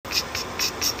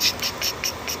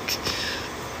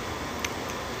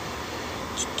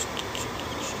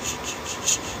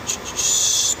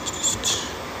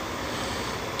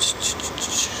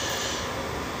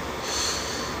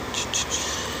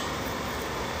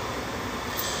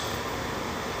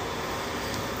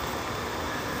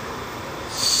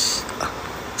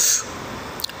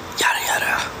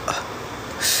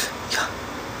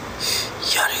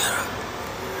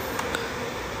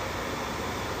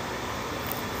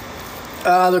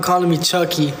They're calling me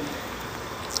Chucky,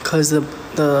 cause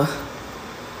the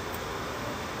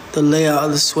layout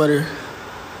of the sweater.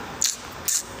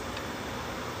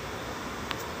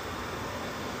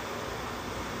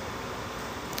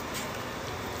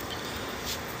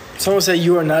 Someone said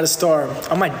you are not a star.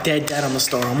 I'm my dead dad. I'm a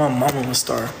star. I'm my mom. I'm a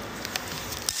star.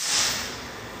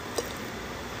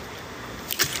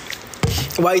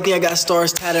 Why you think I got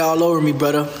stars tatted all over me,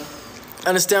 brother?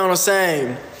 Understand what I'm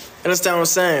saying? Understand what I'm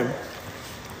saying?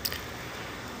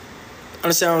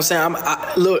 Understand what I'm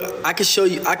saying? Look, I can show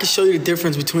you the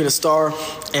difference between a star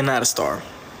and not a star.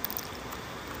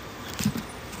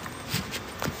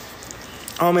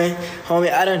 Homie,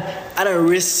 I done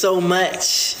risked so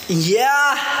much.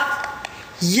 Yeah.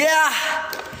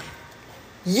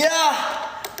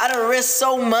 I done risked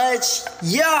so much.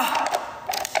 Yeah.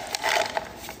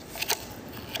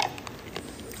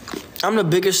 I'm the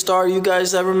biggest star you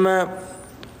guys ever met,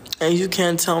 and you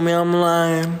can't tell me I'm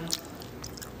lying.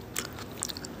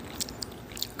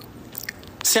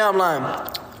 Say I'm lying.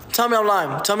 Tell me I'm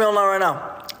lying. Tell me I'm lying right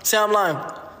now. Say I'm lying.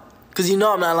 Because you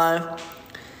know I'm not lying.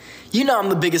 You know I'm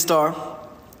the biggest star.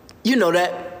 You know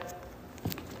that.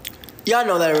 Y'all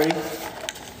know that already.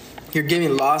 You're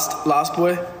getting lost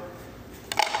boy.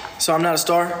 So I'm not a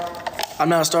star. I'm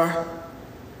not a star.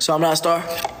 So I'm not a star.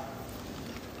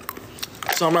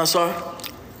 So I'm not a star.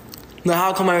 Now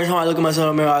how come every time I look at myself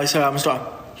in the mirror I say I'm a star?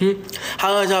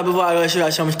 How many times before I go should I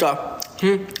say I'm a star?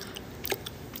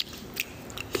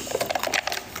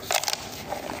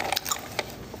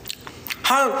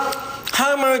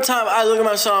 How many times I look at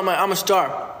myself I'm like I'm a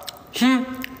star?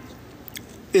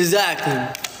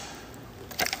 Exactly.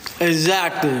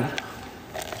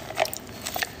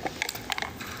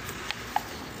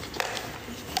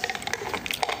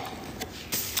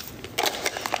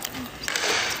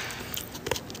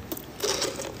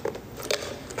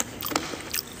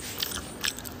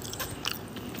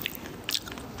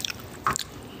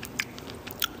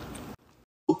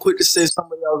 Quick to say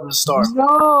somebody else is a star.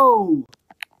 No!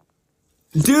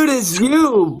 Dude, it's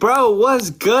you, bro. What's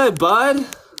good, bud?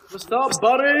 What's up,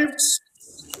 buddy?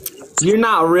 You're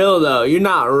not real, though. You're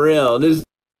not real.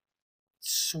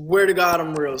 Swear to God,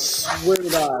 I'm real. Swear to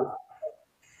God.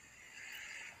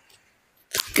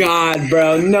 God,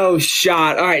 bro. No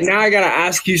shot. All right, now I gotta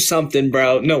ask you something,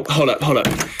 bro. No, hold up.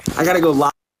 I gotta go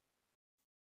live.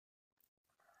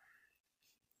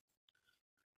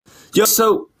 Yo,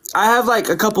 so I have like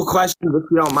a couple questions if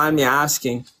you don't mind me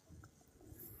asking.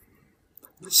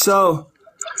 So,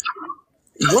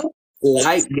 what's it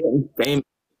like getting famous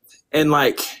and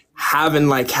like having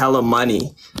like hella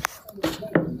money?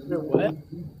 What?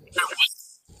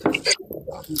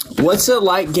 What's it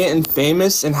like getting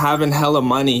famous and having hella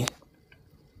money?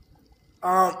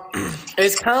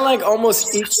 It's kind of like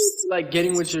almost equal to like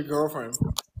getting with your girlfriend.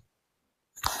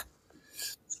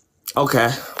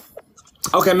 Okay,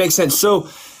 makes sense. So,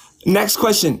 next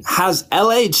question: has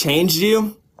LA changed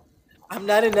you? I'm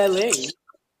not in LA.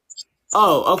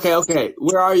 Oh, okay.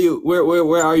 Where are you?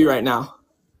 Where are you right now?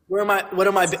 Where am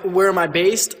I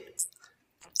based?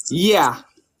 Yeah.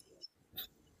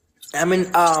 I'm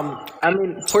in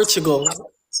Portugal.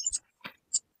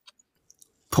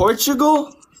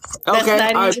 Portugal? Okay.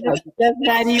 That's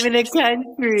not even a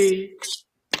country.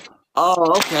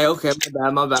 Oh, okay.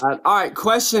 My bad. All right.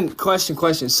 Question.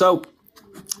 So,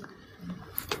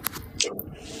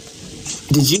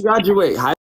 did you graduate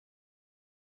high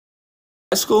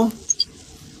school?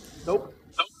 Nope.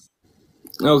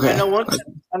 Okay. I know one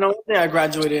thing I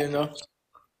graduated in though.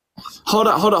 Hold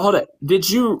up. Did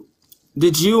you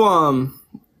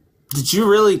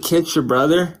really kiss your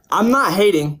brother? I'm not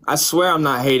hating. I swear I'm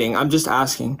not hating. I'm just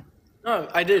asking. No,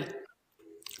 I did.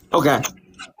 Okay.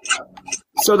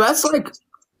 So that's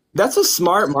a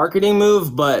smart marketing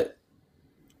move, but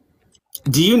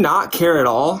do you not care at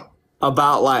all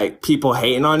about like people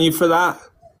hating on you for that?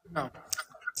 No.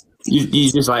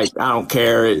 You just like, I don't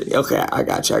care. Okay, I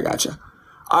gotcha.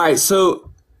 All right,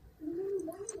 so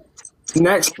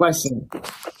next question.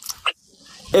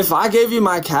 If I gave you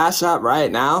my Cash App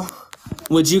right now,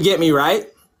 would you get me right?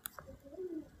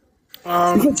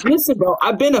 Because listen, bro,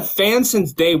 I've been a fan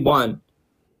since day one.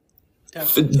 Yeah.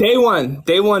 Day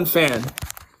one fan.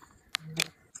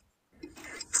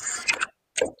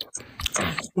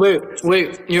 Wait,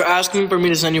 you're asking for me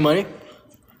to send you money?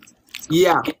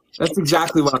 Yeah, that's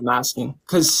exactly what I'm asking.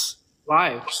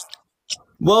 Why?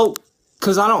 Well,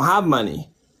 because I don't have money.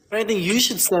 I think you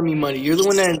should send me money. You're the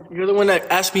one that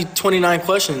asked me 29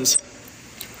 questions.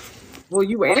 Well,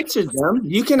 you answered them.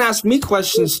 You can ask me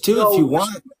questions too if you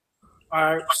want.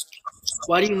 All right.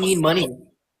 Why do you need money?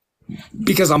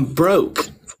 Because I'm broke.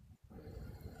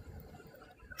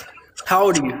 How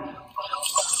old are you?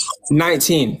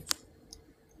 19.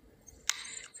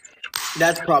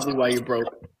 That's probably why you're broke.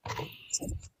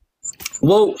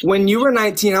 Well, when you were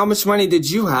 19, how much money did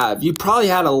you have? You probably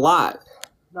had a lot.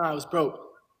 No, I was broke.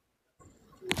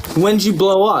 When'd you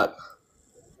blow up?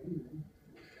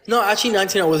 No, actually,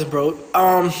 19 I wasn't broke.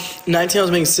 19 I was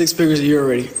making 6 figures a year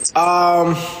already.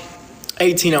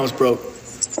 18 I was broke.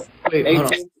 Wait,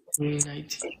 hold on.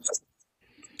 19.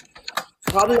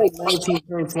 Probably like 19,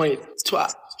 turning 20.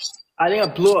 I think I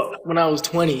blew up when I was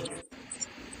 20.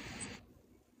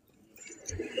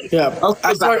 Yeah, Okay,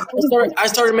 I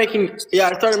started making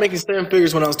 7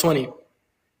 figures when I was 20.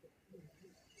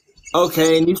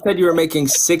 Okay, and you said you were making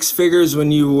 6 figures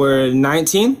when you were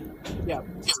 19? Yeah,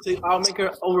 so I'll make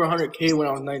over 100K when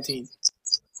I was 19.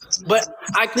 But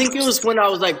I think it was when I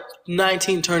was like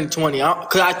 19 turning 20.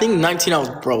 Because I think 19 I was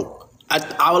broke.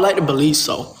 I would like to believe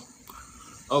so.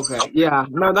 Okay, yeah,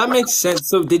 no, that makes sense.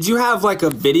 So did you have like a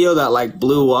video that like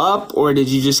blew up, or did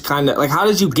you just kind of like, how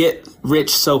did you get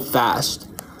rich so fast?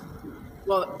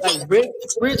 Well, like rich,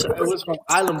 it was from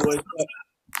Island Boys.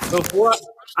 But before,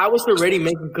 I was already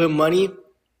making good money,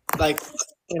 like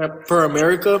for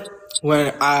America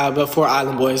before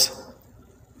Island Boys.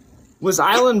 Was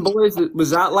Island Boys,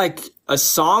 was that like a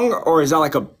song, or is that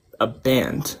like a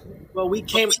band? Well,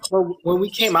 when we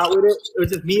came out with it, it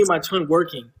was just me and my twin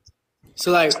working. So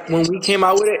like when we came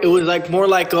out with it, it was like more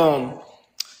like it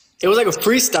was like a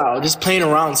freestyle, just playing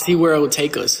around, see where it would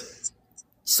take us.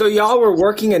 So y'all were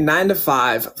working a 9 to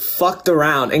 5, fucked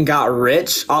around, and got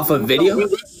rich off of video?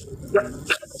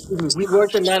 We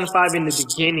worked a 9 to 5 in the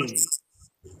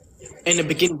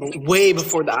beginning. Way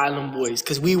before the Island Boys,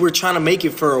 because we were trying to make it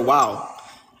for a while.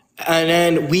 And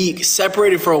then we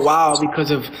separated for a while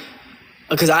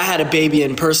because I had a baby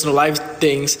and personal life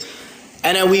things.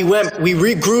 And then we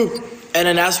regrouped, and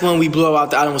then that's when we blew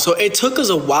out the Island Boys. So it took us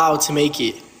a while to make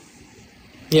it.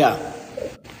 Yeah.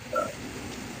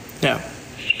 Yeah.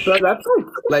 Bro,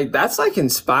 that's like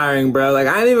inspiring, bro. Like,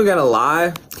 I ain't even gonna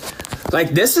lie.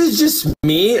 Like, this is just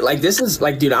me. Like, this is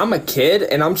like, dude, I'm a kid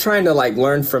and I'm trying to like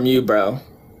learn from you, bro.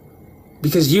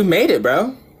 Because you made it,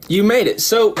 bro. You made it.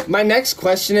 So my next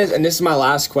question is, and this is my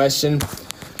last question.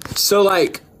 So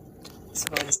like,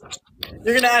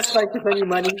 you're gonna ask like to send you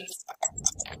money?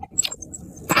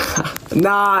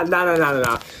 Nah.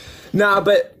 Nah,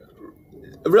 but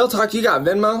real talk, you got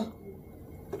Venmo?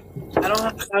 I don't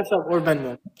have Cash App or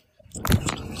Venmo.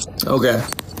 Okay.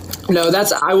 No,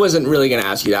 I wasn't really gonna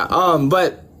ask you that.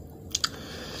 But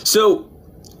so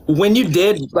when you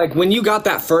got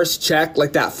that first check,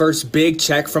 like that first big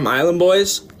check from Island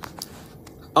Boys,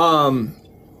 what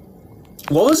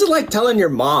was it like telling your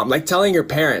mom, like telling your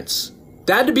parents?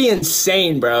 That had to be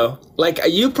insane, bro. Like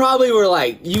you probably were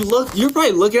like, you're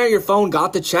probably looking at your phone,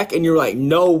 got the check, and you're like,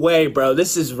 no way, bro,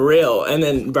 this is real. And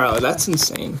then, bro, that's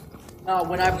insane.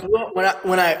 When I blew up,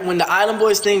 when the Island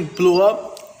Boys thing blew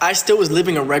up, I still was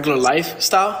living a regular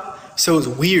lifestyle, so it was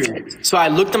weird. So I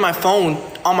looked at my phone.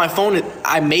 On my phone,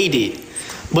 I made it,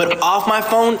 but off my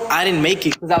phone, I didn't make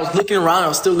it because I was looking around. I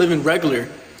was still living regular,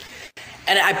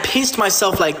 and I pinched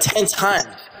myself like 10 times.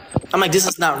 I'm like, this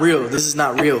is not real. This is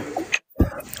not real.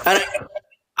 And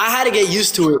I had to get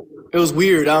used to it. It was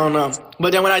weird. I don't know.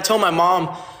 But then when I told my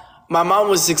mom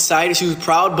was excited. She was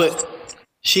proud, but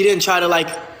she didn't try to like.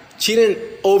 She didn't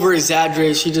over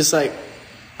exaggerate. She just like,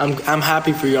 I'm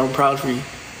happy for you. I'm proud for you.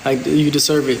 Like, you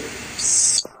deserve it.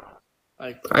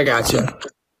 Like, I got you.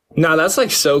 No, that's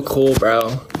like so cool,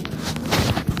 bro.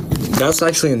 That's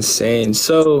actually insane.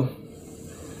 So,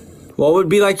 what would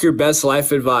be like your best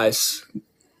life advice?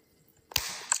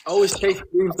 Always chase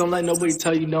dreams. Don't let nobody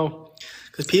tell you no.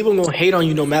 Because people gonna hate on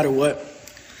you no matter what.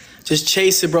 Just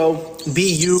chase it, bro. Be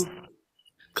you.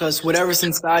 Because whatever's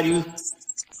inside you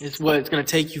is what's gonna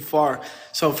take you far.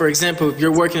 So, for example, if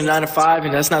you're working a 9 to 5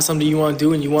 and that's not something you want to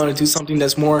do, and you want to do something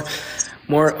that's more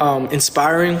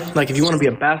inspiring, like if you want to be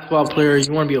a basketball player,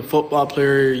 you want to be a football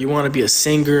player, you want to be a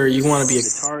singer, you want to be a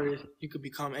guitarist, you could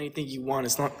become anything you want.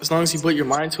 As long as you put your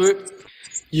mind to it,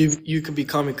 you could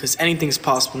become it. Because anything's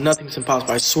possible. Nothing's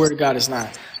impossible. I swear to God, it's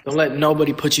not. Don't let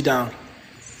nobody put you down.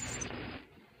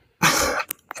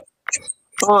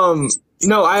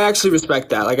 No, I actually respect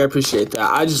that. Like, I appreciate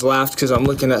that. I just laughed because I'm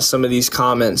looking at some of these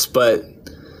comments, but,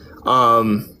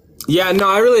 yeah, no,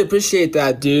 I really appreciate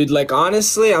that, dude. Like,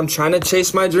 honestly, I'm trying to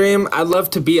chase my dream. I'd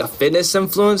love to be a fitness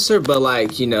influencer, but,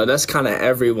 like, you know, that's kind of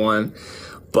everyone.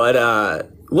 But,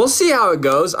 we'll see how it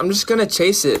goes. I'm just going to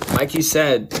chase it, like you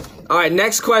said. All right,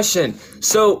 next question.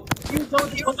 So,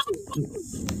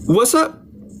 what's up?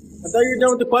 I thought you were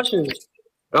done with the questions.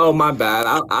 Oh, my bad.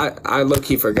 I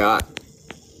low-key forgot.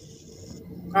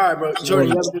 All right, bro. Jordan,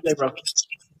 you have a good day, bro.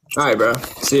 All right, bro.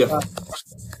 See ya.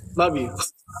 Love you.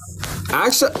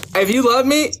 Actually, if you love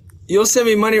me, you'll send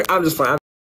me money. I'm just fine.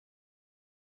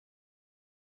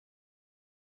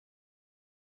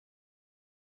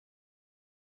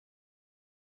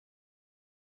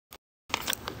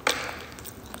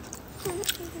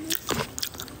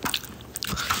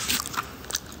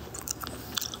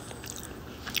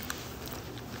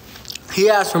 He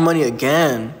asked for money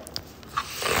again.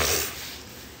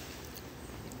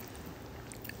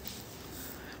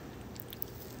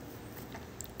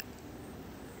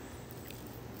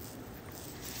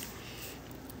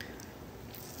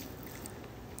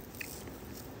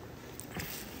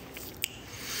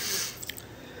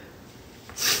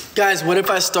 Guys, what if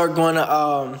I start going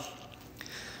to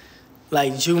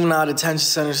like juvenile detention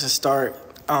centers to start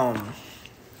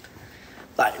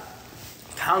like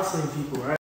counseling people,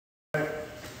 right?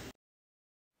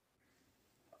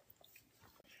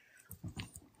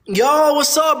 Yo,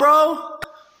 what's up, bro?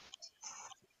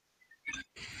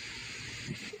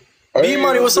 Hey,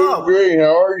 B-Money, what's I'm doing up? great.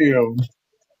 How are you?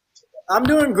 I'm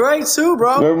doing great too,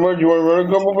 bro. Not much. You want to run a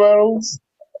couple battles?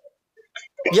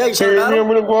 Yeah, you trying Here, to hit me up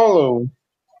battle? with a follow.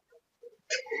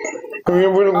 Hit me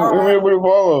up with a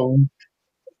follow.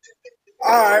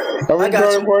 Alright, I've I been got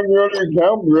trying to you. find your other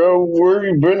account, bro. Where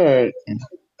you been at?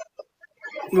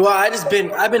 Well, I've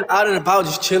been out and about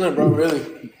just chilling, bro,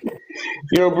 really.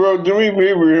 Yo, bro, do me a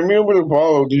favor. Hit me up with a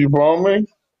follow. Did you follow me?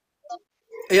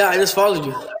 Yeah, I just followed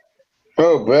you.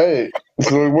 Oh, bet.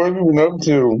 So, like, what have you been up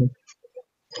to?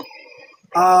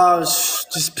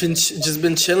 Just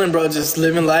been chilling, bro. Just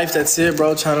living life. That's it,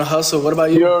 bro. Trying to hustle. What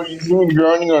about you? Yo, you see me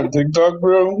grinding on TikTok,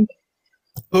 bro?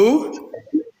 Who?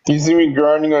 You see me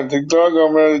grinding on TikTok?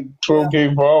 I'm at Yeah.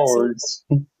 12K followers.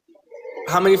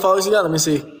 How many followers you got? Let me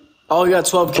see. Oh, you got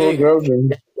 12K.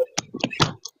 12,000.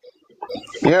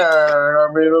 Yeah, I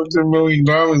made up to $1 million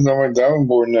on my diamond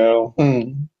board now.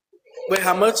 Wait,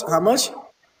 how much? How much?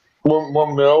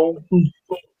 One mil?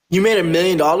 You made $1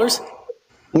 million?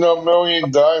 No, million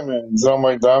diamonds on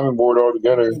my diamond board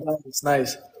altogether. It's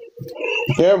nice.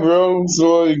 Yeah, bro.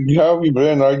 So, like, how have you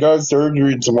been? I got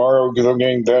surgery tomorrow because I'm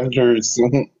getting dentures.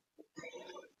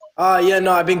 Yeah,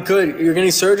 no, I've been good. You're getting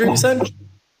surgery, you said?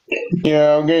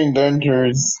 Yeah, I'm getting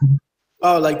dentures.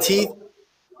 Oh, like teeth?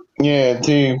 Yeah,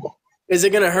 teeth. Is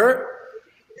it gonna hurt?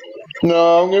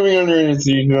 No, I'm giving under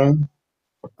anesthesia.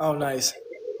 Oh, nice.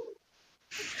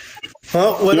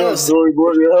 Well, what Yeah, else? so like,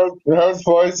 how's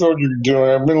Flyysoulja doing?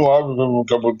 I've been live with him a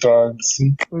couple times.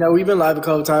 No, we've been live a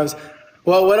couple times.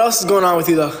 Well, what else is going on with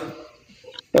you though?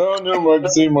 I don't know much,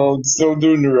 same old. Still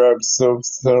doing the rap stuff,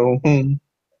 so.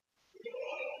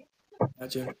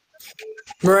 Gotcha.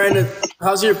 Miranda,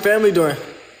 how's your family doing?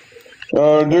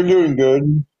 They're doing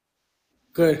good.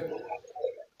 Good.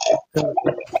 Good.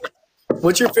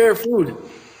 What's your favorite food?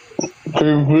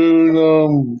 Favorite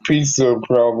food, pizza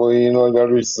probably, like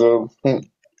other stuff.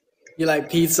 You like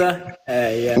pizza?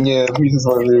 Yeah, Yeah, pizza's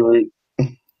my favorite.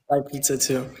 I like pizza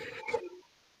too.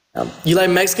 You like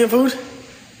Mexican food?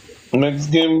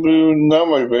 Mexican food, not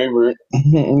my favorite,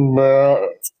 but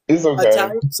it's okay.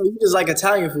 Italian? So you just like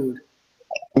Italian food?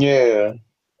 Yeah,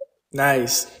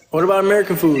 Nice. What about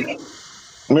American food?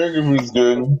 American food's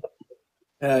good.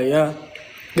 Yeah.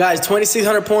 Guys,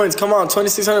 2,600 points. Come on,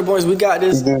 2,600 points. We got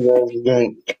this.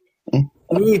 Good.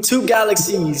 We need 2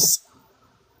 galaxies.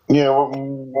 Yeah,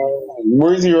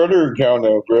 where's your other account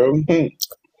at, bro?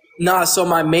 Nah, so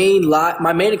my main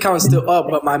account is still up,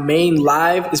 but my main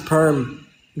live is perm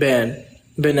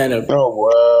banana. Oh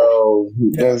wow,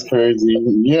 that's crazy.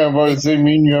 Yeah, I'm about to say,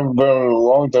 me and you haven't been on in a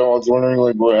long time. I was wondering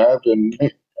like what happened.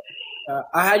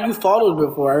 I had you followed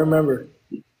before. I remember.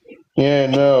 Yeah,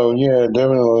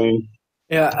 definitely.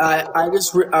 Yeah,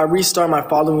 I restart my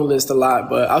following list a lot,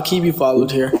 but I'll keep you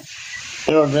followed here.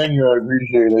 Thank you. I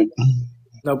appreciate it.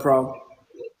 No problem.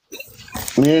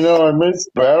 I missed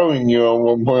battling you at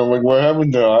one point. I'm like, what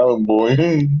happened to Island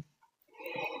Boy?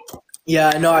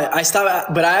 Yeah, no, I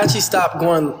stopped, but I actually stopped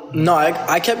going. No,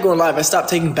 I kept going live. I stopped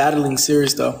taking battling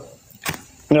serious though.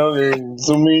 Okay,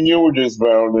 so me and you were just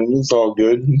battling. It's all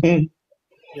good.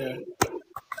 Yeah.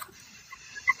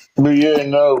 But yeah,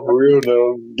 no, for real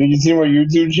though. Did you see my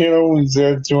YouTube channel? It's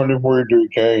at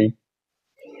 243K.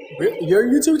 Your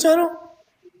YouTube channel?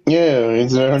 Yeah,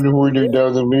 it's at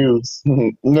 143,000 views.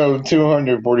 No,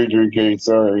 243K,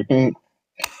 sorry.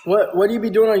 What do you be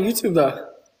doing on YouTube though?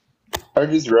 I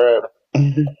just rap.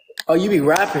 Oh, you be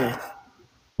rapping.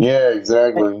 Yeah,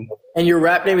 exactly. And your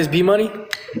rap name is B-Money?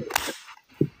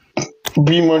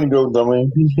 B Money Go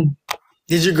Dummy.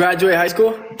 Did you graduate high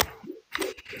school?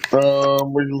 We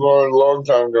was a long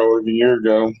time ago, like a year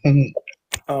ago.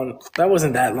 That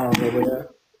wasn't that long ago, but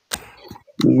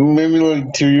yeah. Maybe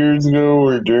like 2 years ago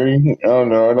or three. I don't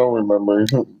know. I don't remember.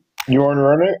 You want to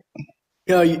run it?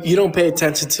 Yo, you don't pay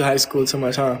attention to high school too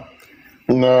much, huh?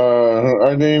 Nah,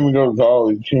 I didn't even go to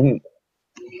college.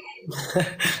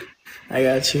 I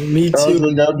got you. Me I was too.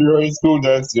 like, after high school,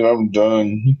 that's it. I'm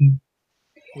done.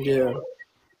 Yeah.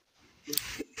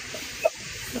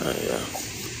 Yeah.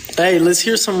 Hey, let's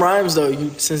hear some rhymes though.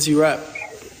 Since you rap.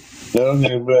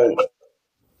 Okay, but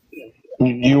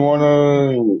you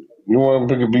wanna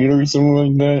pick a beat or something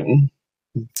like that?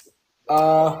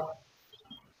 Uh,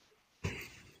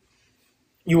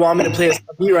 you want me to play a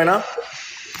beat right now?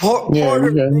 Yeah, Porter,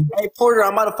 you can. hey Porter,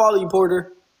 I'm about to follow you,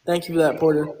 Porter. Thank you for that,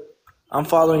 Porter. I'm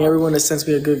following everyone that sends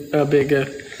me a big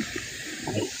gift.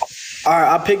 All right,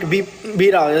 I'll pick a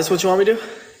beat out. That's what you want me to do?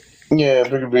 Yeah,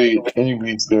 pick a beat. Any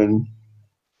beat's good.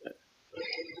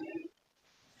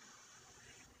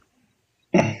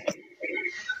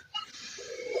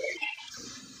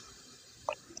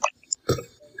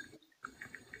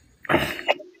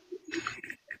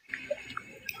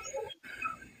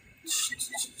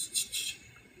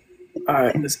 All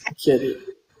right, let's get it.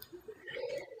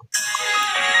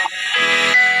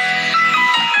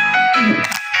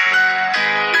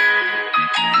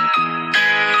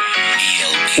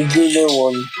 Let's do another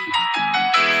one.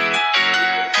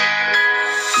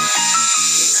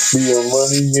 Yeah,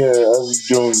 money, yeah, I was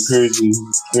going crazy.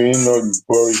 Paying all these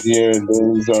bars, yeah, and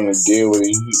then it's on a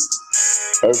daily.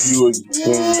 I feel like things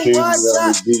Ooh, changing what on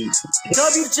the Jack? beat.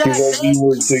 W Cause Jack. I be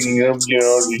like taking up, getting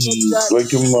all the heat. Like,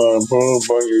 come on, pull up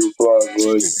on your block.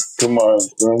 Like, come on,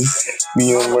 son.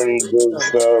 Me and money don't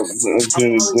stop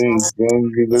until the thing's done.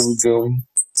 Cause there we go.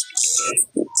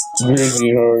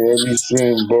 Crazy hard. I be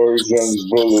spinning bars on the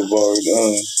boulevard.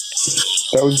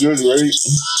 That was good, right?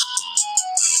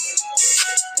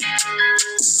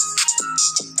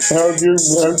 How's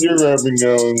your rapping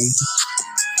going?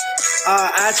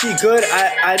 Actually, good.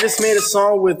 I just made a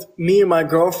song with me and my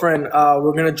girlfriend.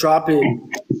 We're gonna drop it.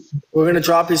 We're gonna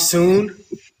drop it soon,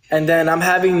 and then I'm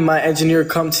having my engineer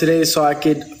come today so I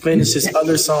could finish this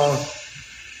other song.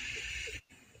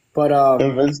 But Oh,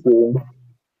 that's cool.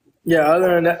 yeah.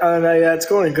 Other than that, yeah, it's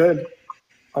going good.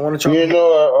 I want to Yeah, drop.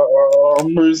 no,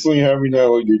 I'm personally happy that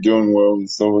like you're doing well and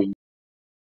stuff like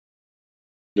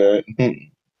that.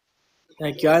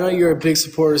 Thank you. I know you're a big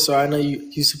supporter, so I know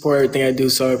you support everything I do.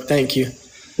 So thank you.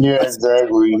 Yeah,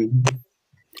 exactly.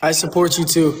 I support you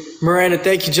too, Miranda.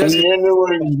 Thank you, In Jessica. the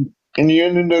end, in the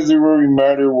end, it doesn't really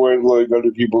matter what like other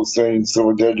people say and stuff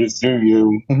like that. Just do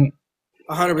you.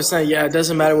 100%. Yeah, it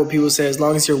doesn't matter what people say as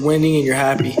long as you're winning and you're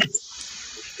happy.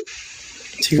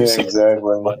 Yeah,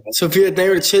 exactly. Sophia, thank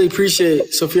you for the chili. Appreciate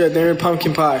it. Sophia, thank you for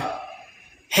pumpkin pie.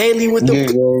 Haley with the. Yeah,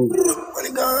 guys. Oh my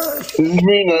God. This is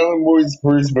me and Island Boys'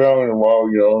 first battle in a while,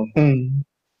 y'all.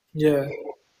 Yeah.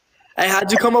 Hey,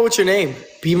 how'd you come up with your name?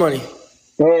 B Money.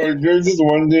 There's this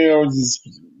one day I was just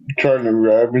trying to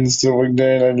rap and stuff like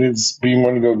that. And I did Speed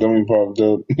Money Go Dummy popped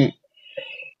up.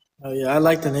 Oh yeah, I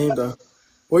like the name though.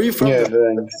 Where are you from Yeah,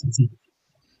 though? thanks.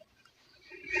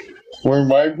 Where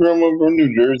am I from? I'm from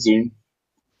New Jersey.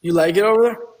 You like it over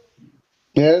there?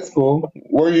 Yeah, that's cool.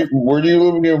 Where do you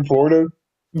live again, Florida?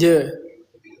 Yeah.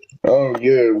 Oh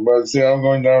yeah, but see, I'm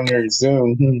going down there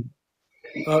soon.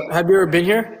 Have you ever been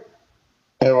here?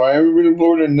 Have I ever been to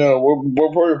Florida? No.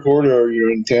 What part of Florida are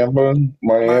you in? Tampa,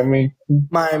 Miami?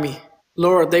 Miami.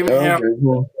 Laura, they've been here. Okay,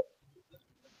 cool.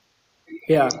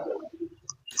 Yeah.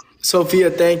 Sophia,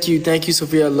 thank you. Thank you,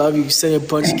 Sophia. I love you. You sent me a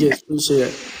bunch of gifts. Appreciate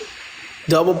it.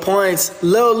 Double points.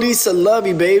 Lil Lisa, love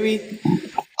you, baby.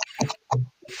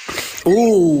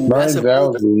 Ooh, that's a big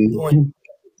 9,000.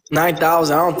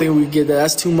 9,000. I don't think we get that.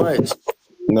 That's too much.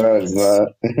 No, it's not.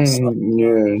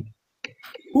 Yeah.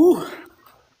 Ooh.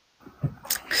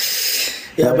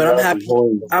 Yeah, but I'm 9,000 happy.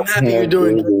 points. I'm happy you're Yeah,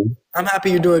 doing good. crazy. I'm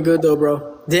happy you're doing good though,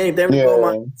 bro. Dang, there we go,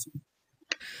 Yeah. man.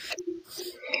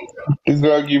 Just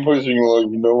gotta keep pushing, like,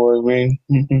 you know what I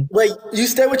mean? Wait, you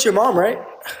stay with your mom, right?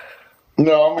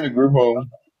 No, I'm in a group home.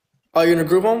 Oh, you're in a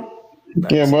group home?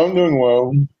 Yeah, but I'm doing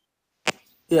well.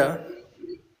 Yeah.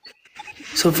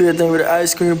 Sophia, thank you for the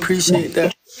ice cream. Appreciate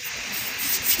that.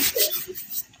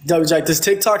 W Jack, does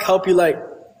TikTok help you like?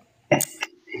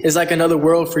 It's like another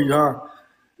world for you, huh?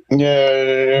 Yeah,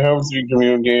 it helps me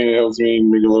communicate. It helps me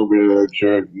make a little bit of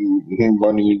extra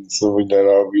money and stuff like that,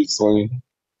 obviously.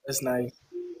 That's nice.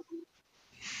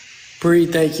 Bree,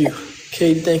 thank you.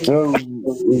 Kate, thank you. No,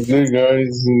 it's good,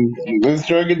 guys. Let's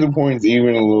try to get the points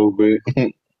even a little bit.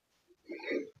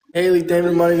 Haley, thank you for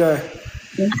the money guy.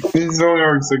 This is only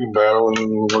our second battle in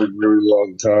a like, really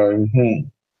long time.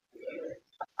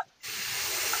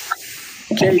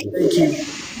 Kate, thank you.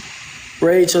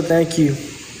 Rachel, thank you.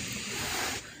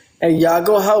 Hey, y'all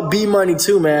go help B Money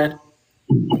too, man.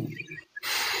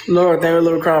 Lord, thank you,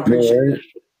 Little Crown. Appreciate Yeah, it.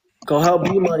 Go help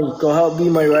B Money. Go help B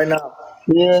Money right now.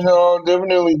 yeah, no, I'll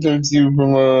definitely text you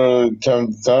from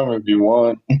time to time if you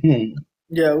want.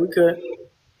 Yeah, we could.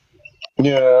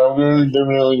 Yeah, I'm gonna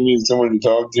definitely need someone to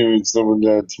talk to and stuff like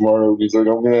that tomorrow because like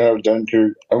I'm gonna have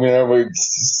denture. I'm gonna have like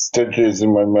stitches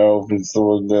in my mouth and stuff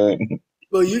like that.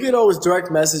 Well, you can always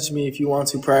direct message me if you want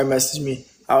to. Private message me.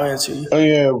 I'll answer you. Oh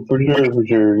yeah, for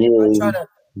sure. I Yeah, try to.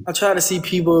 I try to see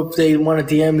people if they want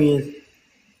to DM me,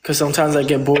 because sometimes I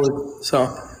get bored.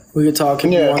 So we could talk if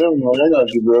you yeah, want, definitely. I got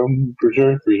you, bro. For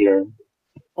sure, for sure.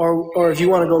 or if you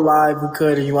want to go live, we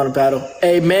could. If you want to battle.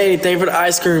 Hey, Manny, thank you for the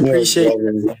ice cream. Yeah, Appreciate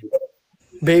it.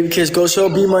 Baby kids, go show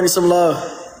B Money some love.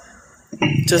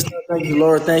 Just thank you,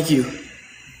 Laura. Thank you.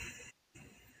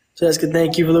 Jessica,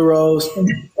 thank you for the rose.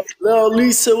 Little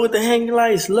Lisa with the hanging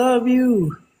lights. Love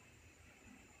you.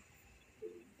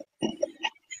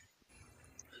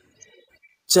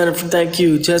 Jennifer, thank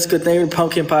you. Jessica, thank you for the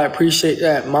pumpkin pie. Appreciate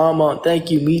that. Mama,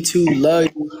 thank you. Me too. Love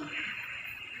you.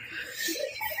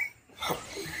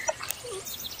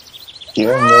 Yeah,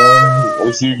 man.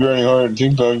 I see you grinding hard on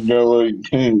TikTok. You got like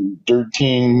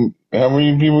 13. How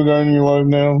many people got in your life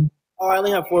now? Oh, I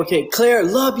only have 4K. Claire,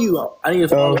 love you. I need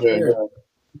to Oh, follow okay. Claire.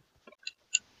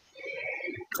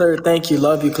 Claire, thank you.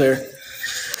 Love you, Claire.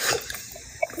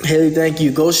 Haley, thank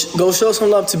you. Go show some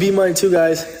love to B Money too,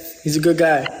 guys. He's a good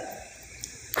guy.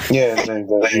 Yeah,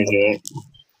 thanks. I appreciate it.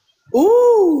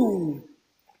 Ooh.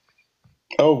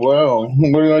 Oh, wow.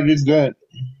 What did I just get?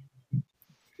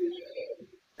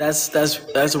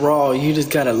 That's raw. You just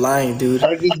got a line, dude.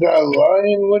 I just got a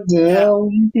lion? What the Yeah.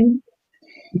 hell?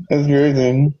 That's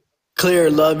crazy. Claire,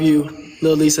 love you.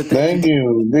 Little Lisa, thank Thank you.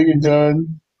 you. Thank you,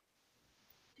 John.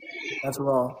 That's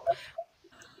raw.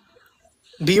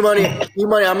 B Money, B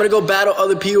Money. I'm gonna go battle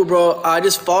other people, bro. I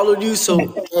just followed you,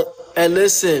 so and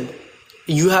listen,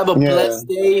 you have a Yeah. blessed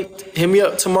day. Hit me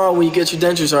up tomorrow when you get your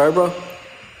dentures, all right, bro?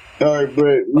 All right, but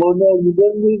well, no, you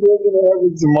don't think they're gonna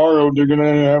happen tomorrow. They're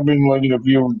gonna happen like in a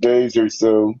few days or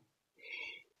so.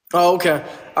 Oh, okay.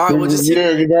 All right. Well, just hit,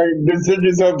 Yeah, because I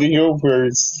just have to heal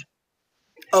first.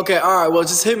 okay. All right. Well,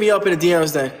 just hit me up in the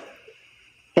DMs then.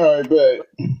 All right, bet.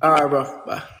 All right, bro.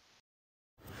 Bye.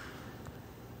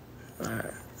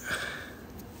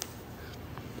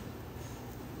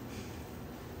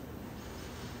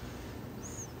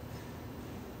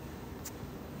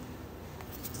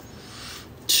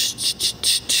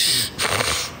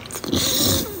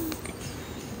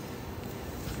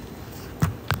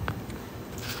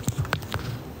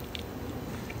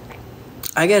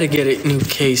 I gotta get a new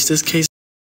case. This case.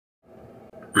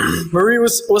 Marie,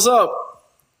 what's up?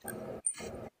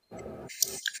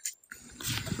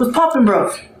 What's poppin',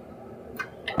 bruv?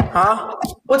 Huh?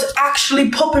 What's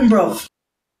actually poppin', bruv?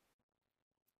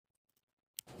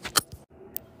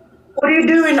 What are you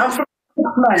doing? I'm from the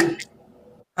Bronx, man.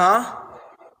 Huh?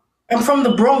 I'm from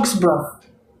the Bronx, bruv.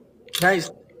 Nice.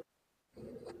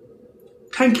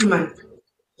 Thank you, man.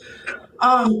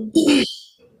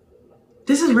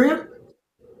 This is real?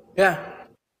 Yeah.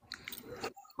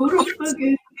 Who the fuck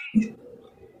is...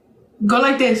 Go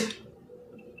like this.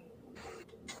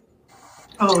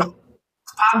 Oh,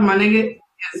 pop, my nigga.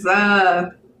 Yes,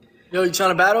 Yo, you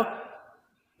trying to battle?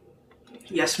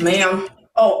 yes, ma'am.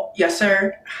 Oh, yes,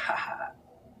 sir.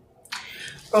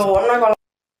 Bro, I'm not gonna...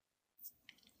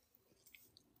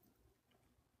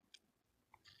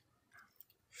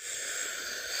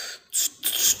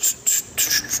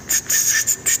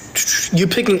 You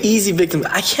picking easy victims.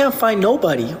 I can't find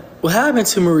nobody. What happened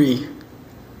to Marie? I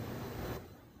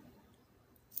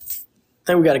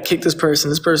think we gotta kick this person.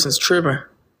 This person's tripping.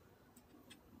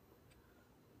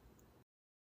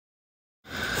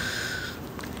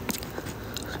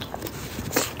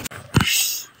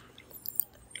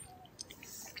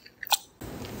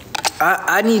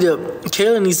 I need a...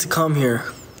 Kayla needs to come here.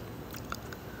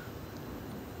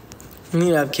 We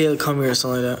need to have Kayla come here or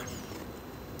something like that.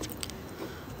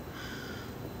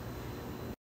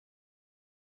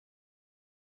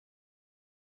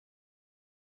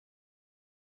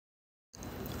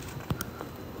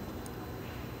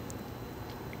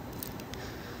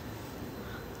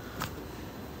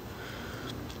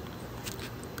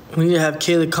 We need to have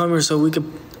Kayla come here so we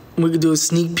could do a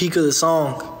sneak peek of the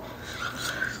song.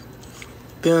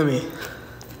 Feel me?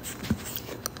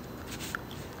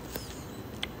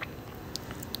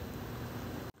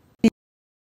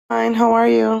 Fine, how are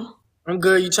you? I'm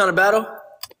good. You trying to battle?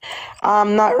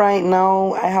 Not right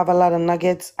now. I have a lot of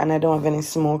nuggets and I don't have any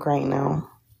smoke right now.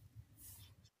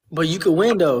 But you could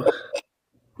win though.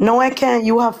 No, I can't.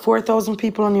 You have 4,000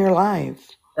 people on your live.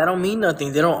 That don't mean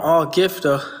nothing. They don't all gift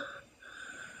though.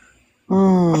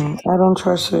 I don't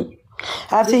trust it.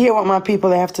 I have to hear what my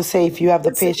people have to say if you have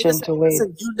the patience to wait.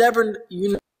 Listen,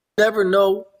 you never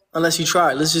know unless you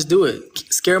try. Let's just do it.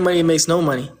 Scare money makes no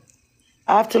money.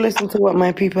 I have to listen to what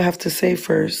my people have to say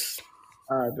first.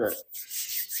 All right, bet.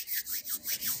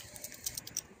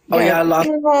 Oh yeah, I lost.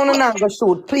 No,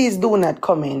 shoot. Please do not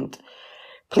comment.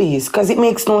 Please, because it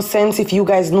makes no sense. If you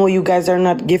guys know you guys are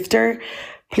not gifter,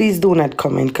 please do not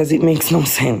comment because it makes no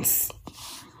sense.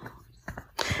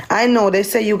 I know they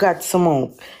say you got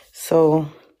smoke, so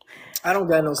I don't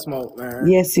got no smoke, man.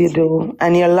 yes, you do.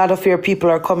 And a lot of your people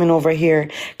are coming over here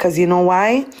because you know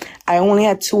why? I only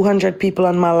had 200 people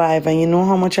on my live, and you know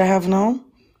how much I have now?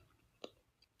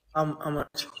 How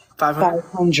much? 500.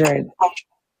 500.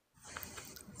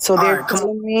 So they're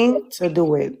telling me to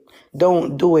do it.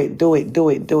 Don't do it.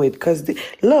 Because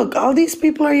look, all these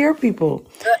people are your people.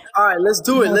 All right, let's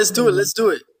do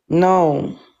it.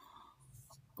 No.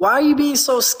 Why are you being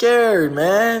so scared,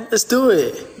 man? Let's do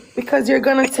it. Because you're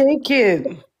going to take it.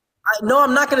 No,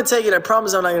 I'm not going to take it. I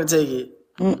promise I'm not going to take it.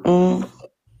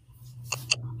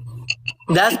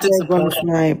 That's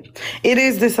disappointing. It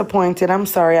is disappointing. I'm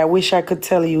sorry. I wish I could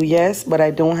tell you yes, but I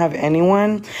don't have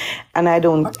anyone. And I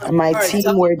don't, my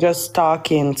team were just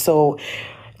talking. So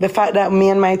the fact that me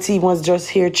and my team was just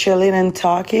here chilling and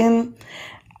talking,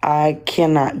 I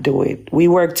cannot do it. We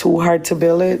worked too hard to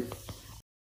build it.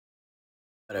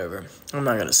 Whatever. I'm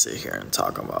not going to sit here and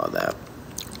talk about that.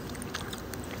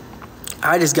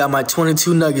 I just got my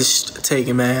 22 nuggets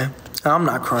taken, man. I'm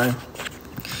not crying.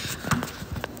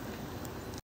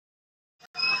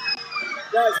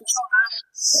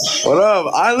 What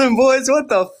up, Island Boys? What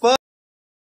the fuck?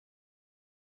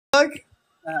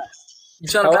 You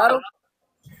trying to battle?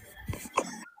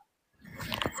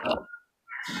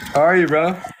 How are you,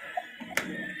 bro?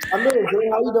 I'm good.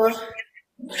 How you doing?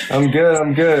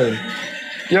 I'm good.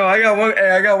 Yo, I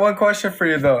got one question for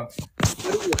you though.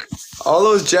 All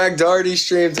those Jack Doherty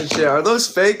streams and shit, are those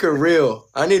fake or real?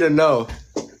 I need to know.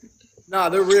 Nah,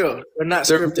 they're real. They're not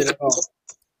scripted at all.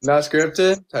 Not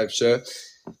scripted? Type shit.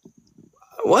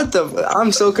 What the?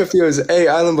 I'm so confused. Hey,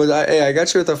 Island Boys, I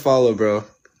got you with a follow, bro. All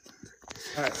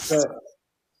right, good.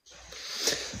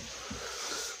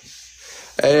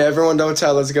 Hey, everyone don't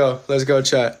tell. Let's go,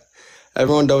 chat.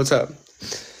 Everyone don't tell.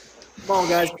 Come on,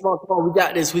 guys. Come on. We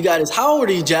got this. How old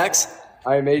are you, Jax?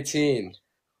 I'm 18.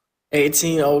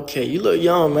 18. Okay, you look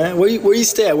young, man. Where you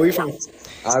stay at? Where you from?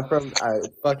 I'm from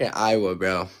fucking Iowa,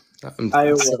 bro. I'm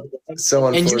Iowa. So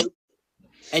unfortunate.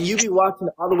 And you be watching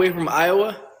all the way from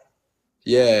Iowa?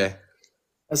 Yeah.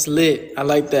 That's lit. I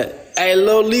like that. Hey,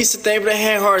 little Lisa, thank you for the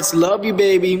hand hearts. Love you,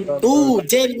 baby. Ooh,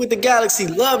 Danny with the galaxy.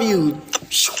 Love you.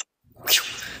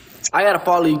 I gotta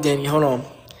follow you, Danny. Hold on.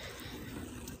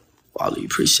 Follow you.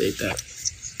 Appreciate that.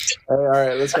 Hey, all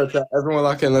right, let's go, chat. Everyone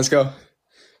lock in. Let's go.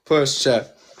 Push,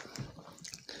 chat.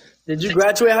 Did you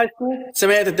graduate high school?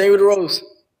 Samantha, thank you with the rose.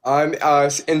 I'm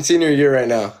in senior year right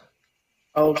now.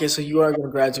 Oh, okay, so you are gonna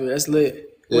graduate. That's lit.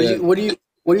 Yeah. What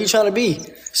are you trying to be?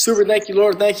 Super, thank you,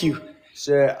 Lord, thank you.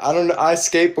 Shit, I don't know. I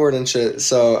skateboard and shit,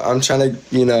 so I'm trying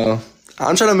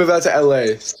to move out to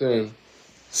LA soon.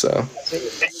 So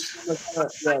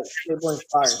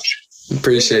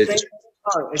appreciate it.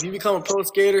 If you become a pro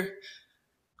skater,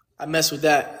 I mess with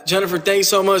that. Jennifer, thank you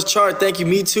so much. Chart, thank you.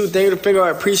 Me too. Thank you to Finger. I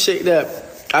appreciate that.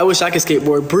 I wish I could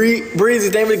skateboard. Breezy,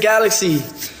 thank you to Galaxy.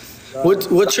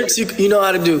 What tricks you know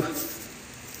how to do?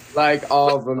 Like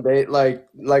all of them, they like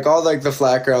all like the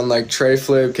flat ground, like tray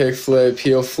flip, kick flip,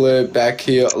 heel flip, back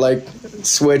heel, like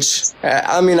switch.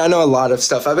 I mean, I know a lot of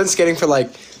stuff. I've been skating for like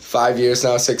 5 years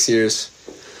now, 6 years.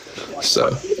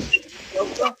 So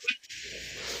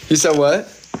you said what?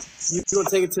 You gonna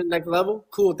take it to the next level?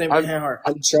 Cool. Thank you for the hand heart.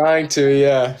 I'm trying to,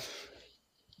 yeah.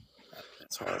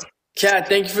 That's hard. Kat,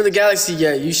 thank you for the galaxy.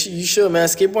 Yeah, you should, man.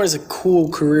 Skateboarding is a cool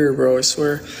career, bro. I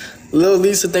swear. Lil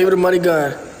Lisa, thank you for the money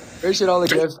gun. Appreciate all the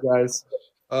gifts, guys.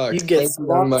 You get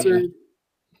sponsored.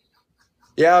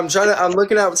 Yeah, I'm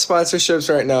looking at sponsorships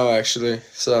right now, actually.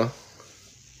 So.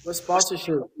 What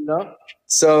sponsorship? You know?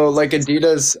 So like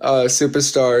Adidas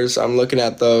Superstars, I'm looking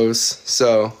at those.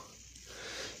 So.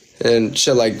 And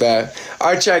shit like that.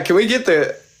 All right, Chad, can we get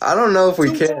I don't know if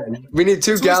we can. We need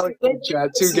two galaxies,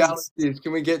 Chad. 2 galaxies.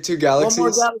 Can we get 2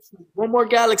 galaxies? One more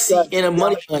galaxy and a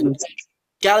money gun.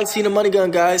 Galaxy and a money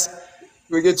gun, guys.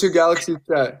 Can we get 2 galaxies,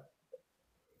 Chad?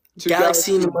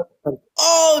 Galaxy and a money gun.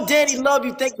 Oh, Danny, love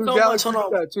you. Thank you so much. Hold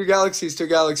on. 2 galaxies.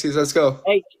 Let's go.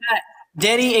 Hey, Kat.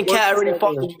 Danny and Kat already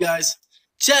followed you guys.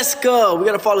 Jessica, we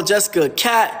gotta follow Jessica.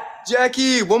 Kat.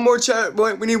 Jackie, one more chat.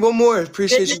 We need one more.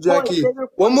 Appreciate you, Jackie.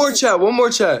 One more chat.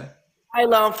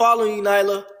 Nyla, I'm following you,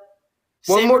 Nyla.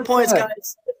 One more points,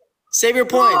 guys. Save your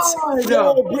points.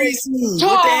 Flo Breezy with the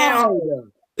hand heart.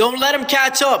 Don't let him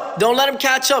catch up. Don't let him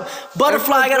catch up.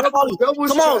 Butterfly, I gotta follow you.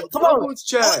 Come on, come on.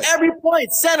 Every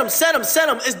point. Send him.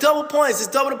 It's double points. It's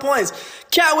double the points.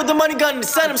 Cat with the money gun.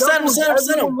 Send him.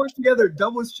 Everyone work together.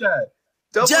 Doubles chat.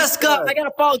 Jessica, I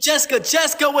gotta follow Jessica.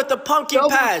 Jessica with the pumpkin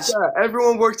patch.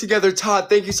 Everyone work together. Todd,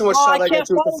 thank you so much. Todd, I can't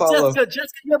follow follow.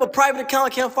 Jessica, you have a private account. I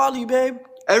can't follow you, babe.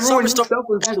 Everyone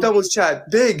doubles chat.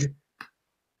 Big.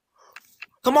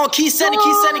 Come on, keep sending.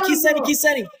 Todd!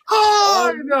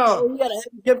 You got a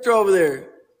heavy gifter over there.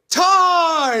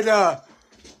 Todd!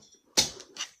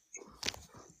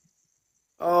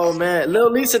 Oh, man. Lil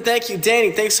Lisa, thank you.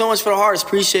 Danny, thanks so much for the hearts.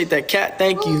 Appreciate that. Kat,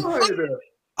 thank you.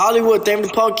 Hollywood, thank you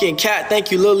the pumpkin. Kat, thank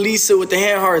you. Lil Lisa with the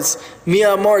hand hearts.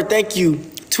 Mia Amor, thank you.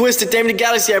 Twisted, thank you the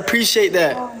Galaxy. I appreciate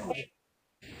that.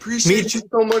 Appreciate you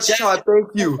so much, Todd.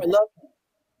 Thank you.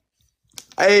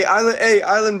 Hey,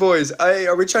 Island boys. Hey,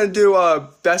 are we trying to do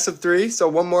best of 3? So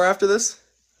one more after this?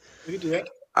 We can do that.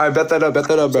 All right, bet that up,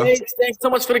 bro. Thanks so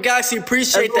much for the Galaxy.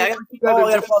 Appreciate that.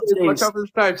 Watch out for the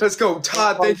snipes. Let's go.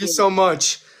 Todd, thank you so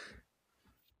much.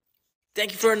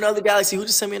 Thank you for another Galaxy. Who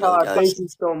just sent me another Galaxy? Thank you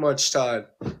so much, Todd.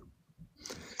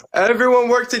 Everyone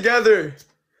work together.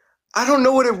 I don't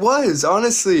know what it was,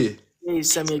 honestly. Hey,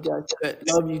 send me a Galaxy.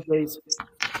 Love you,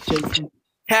 Jason.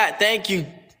 Kat, thank you.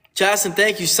 Jason,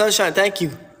 thank you. Sunshine, thank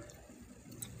you.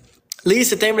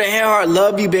 Lisa, thank you for the hand heart.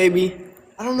 Love you, baby.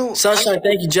 I don't know. Sunshine,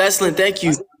 thank you. Jesselyn, thank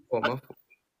you.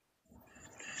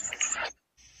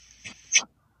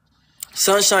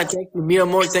 Sunshine, thank you. Mia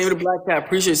Moore, thank you to Black Cat.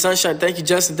 Appreciate it. Sunshine, thank you.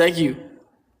 Justin, thank you.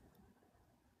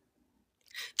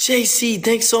 JC,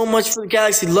 thanks so much for the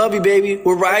Galaxy. Love you, baby.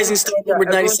 We're Rising Star number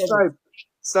 97.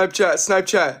 Snipe chat.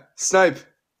 Snipe.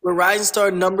 We're Rising Star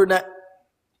number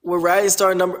We're Rising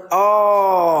Star number.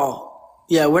 Oh,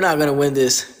 yeah, we're not gonna win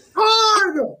this.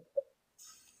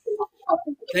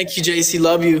 Thank you, JC.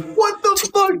 Love you. What the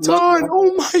fuck, Todd?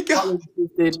 Oh my god.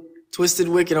 Twisted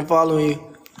Wicked. I'm following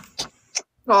you.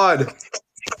 Todd.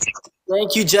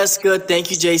 Thank you, Jessica. Thank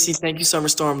you, JC. Thank you,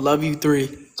 Summerstorm. Love you, 3.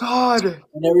 Todd.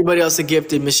 And everybody else that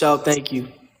gifted. Michelle, thank you.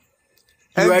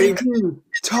 You ready?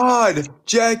 Todd,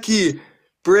 Jackie,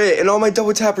 Britt, and all my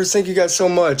double tappers, thank you guys so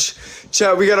much.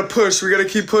 Chat, we gotta push. We gotta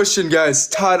keep pushing, guys.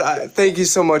 Todd, thank you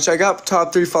so much. I got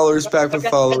top 3 followers back with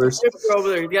followers. Over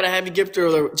there. You got a heavy gifter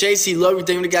over there. JC, love you.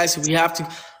 Thank you, guys. We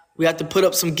have to put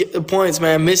up some points,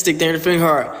 man. Mystic, thank you to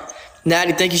Finghart.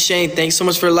 Natty, thank you, Shane. Thanks so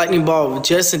much for the lightning ball.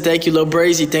 Justin, thank you. Lil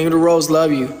Brazy, thank you to Rose.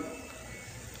 Love you.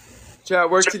 Chat,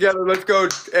 work together. Let's go.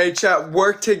 Hey, chat,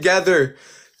 work together.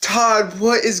 Todd,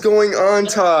 what is going on,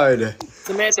 Todd?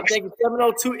 Samantha, thank you.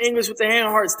 702 English with the hand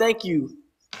hearts. Thank you.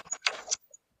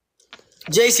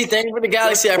 JC, thank you for the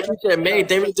Galaxy. I appreciate it. May,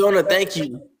 thank you for the donut. Thank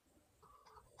you.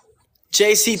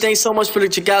 JC, thanks so much for the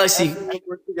Galaxy.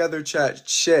 Work together, chat.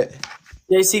 Shit.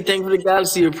 JC, thank you for the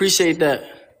Galaxy. Appreciate that.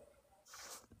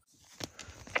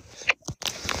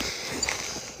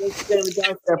 I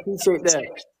appreciate that.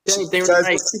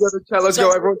 Let's go.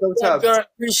 Everyone go top.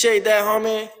 Appreciate that,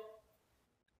 homie.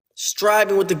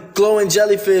 Striving with the glowing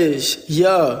jellyfish.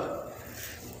 Yeah.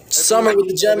 Summer with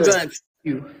the gem gun. Thank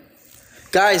you.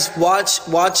 Guys,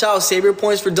 watch out. Save your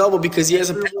points for double because he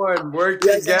has a work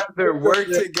together. Work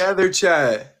together,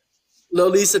 chat. Lil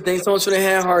Lisa, thanks so much for the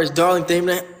hand hearts. Darling, thank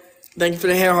you for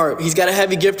the hand heart. He's got a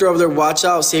heavy gifter over there. Watch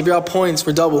out. Save your points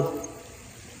for double.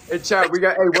 Hey, chat,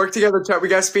 work together, chat. We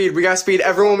got speed.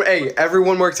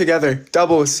 Everyone work together.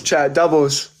 Doubles, chat,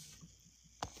 doubles.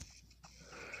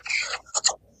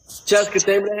 Jessica,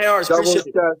 thank you for the hearts. Doubles,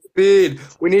 chat, speed.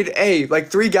 We need, like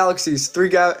 3 galaxies. 3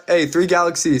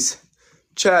 galaxies.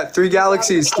 Chat, 3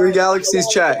 galaxies. 3 galaxies,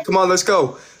 chat. Come on, let's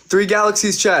go. 3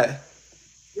 galaxies, chat.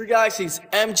 3 galaxies.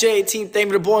 MJ18, thank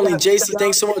you to Bornley. JC,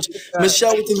 thanks so much.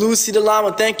 Michelle with the Lucy the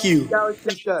Llama, thank you.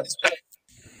 Galaxies, chat.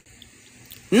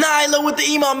 Nyla with the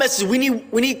email message. We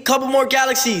need a couple more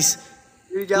galaxies.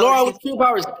 Laura with 2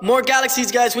 powers. More galaxies,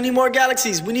 guys. We need more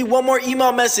galaxies. We need 1 more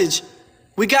email message.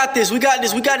 We got this.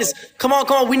 Come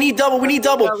on. We need double.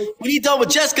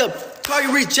 Jessica. Carly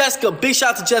Reed, Jessica. Big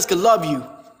shout to Jessica. Love you.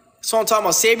 That's what I'm talking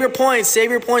about. Save your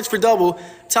points for double.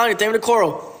 Tanya, thank you to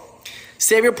Coral.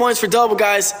 Save your points for double,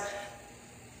 guys.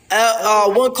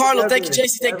 1 Carlo, thank you,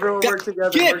 JC.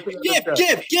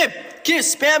 Give.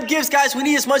 Spam gifts, guys. We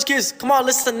need as much gifts. Come on,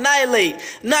 let's annihilate.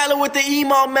 Nyla with the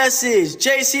email message.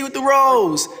 JC with the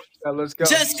rose. Let's go.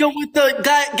 Jessica with the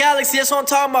Galaxy. That's what I'm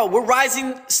talking about. We're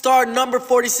Rising Star number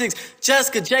 46.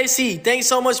 Jessica, JC, thanks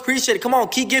so much. Appreciate it. Come on,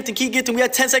 keep gifting. We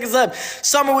have 10 seconds left.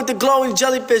 Summer with the glowing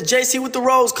jellyfish. JC with the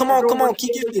rose. Come on,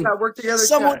 keep gifting. Work together.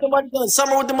 Summer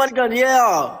with the money gun.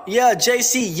 Yeah,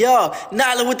 JC. Yeah.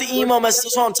 Nyla with the email message.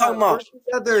 That's what I'm talking about. Work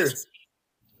together.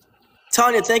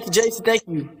 Tanya, thank you. Jason, thank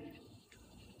you.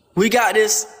 We got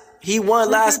this. He won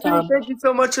last time. Thank you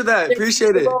so much for that.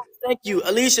 Appreciate it. Thank you.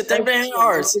 Alicia, thank you for the hand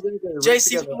hearts.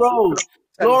 JC with the rose.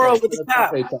 Laura with the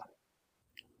cap.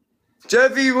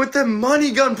 Jeffy with the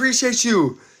money gun. Appreciate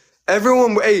you.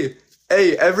 Everyone, hey,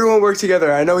 everyone work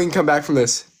together. I know we can come back from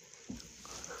this.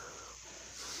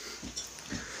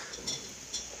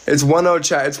 It's 1-0,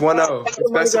 chat. It's 1-0.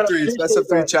 It's best of 3. It's best of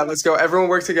 3, chat. Let's go. Everyone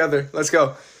work together. Let's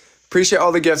go. Appreciate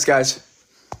all the gifts, guys.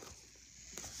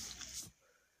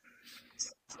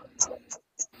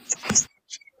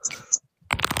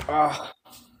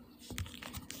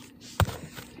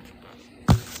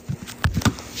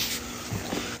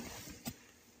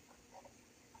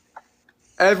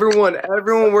 Everyone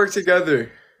work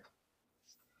together.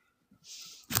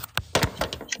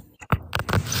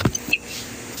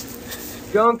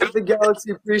 Junk of the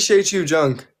Galaxy, appreciate you,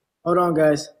 Junk. Hold on,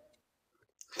 guys.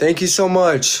 Thank you so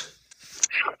much.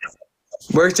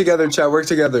 Work together, chat. Work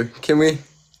together. Can we?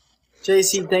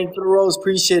 JC, thank you for the rose.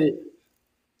 Appreciate it.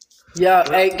 Yeah,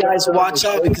 hey guys, watch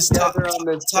out because Tyler's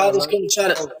gonna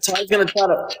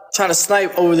try to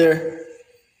snipe over there.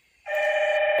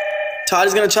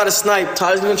 Tyler's gonna try to snipe.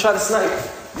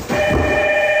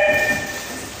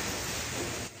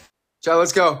 Chat,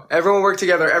 let's go. Everyone work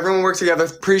together. Everyone work together.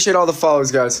 Appreciate all the follows,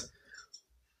 guys.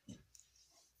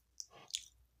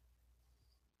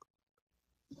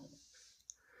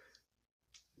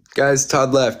 Guys,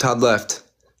 Todd left.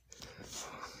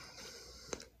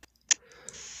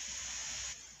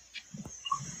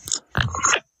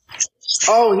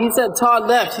 Oh, he said Todd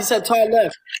left.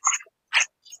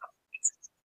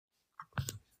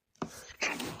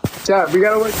 Chat, we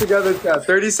gotta work together, chat.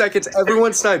 30 seconds.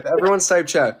 Everyone snipe,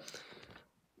 chat.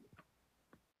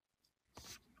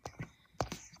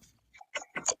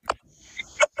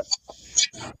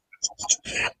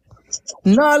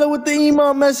 Nyla with the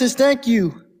email message. Thank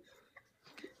you.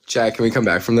 Chat, can we come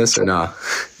back from this or nah?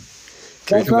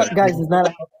 Guys,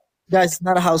 it's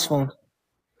not a house phone.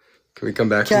 Can we come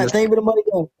back from Cat, this? thank you for the money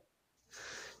gun.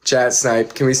 Chat,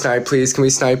 snipe. Can we snipe, please?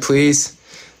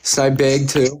 Snipe big,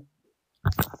 too.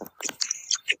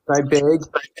 Snipe big.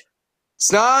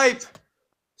 Snipe!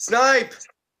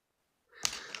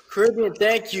 Caribbean,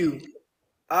 thank you.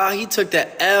 He took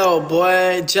the L,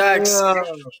 boy. Jax,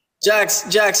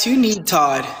 you need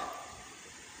Todd.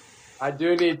 I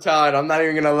do need Todd. I'm not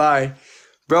even gonna lie.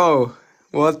 Bro,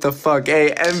 what the fuck?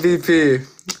 Hey, MVP.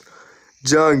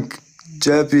 Junk.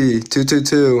 Jeppy.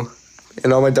 222.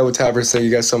 And all my double tappers, thank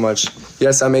you guys so much.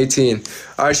 Yes, I'm 18.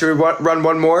 Alright, should we run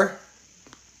one more?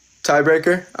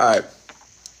 Tiebreaker? Alright.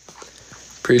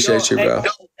 Appreciate you, bro.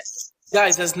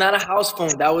 Guys, that's not a house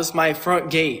phone. That was my front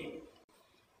gate.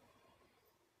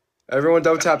 Everyone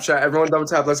double tap, chat.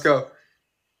 Let's go.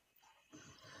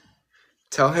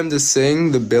 Tell him to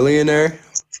sing The Billionaire.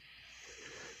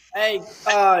 Hey,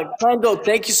 Tango,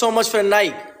 thank you so much for the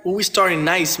night. Well, we starting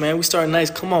nice, man. We starting nice.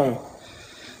 Come on.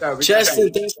 Yeah,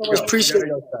 Justin, thanks so much. Appreciate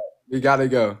it. We gotta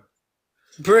go.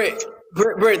 Britt,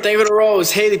 thank you for the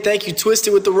rose. Haley, thank you.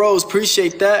 Twisted with the rose.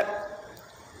 Appreciate that.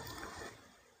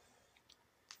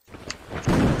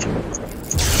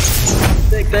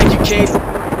 Thank you, Kate.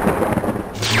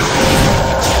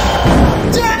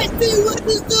 JC, what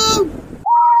this do?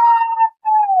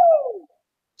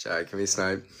 Chat, can we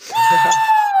snipe?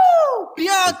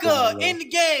 Bianca, in the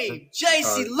game.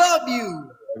 JC, love you.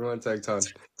 Everyone tag Todd.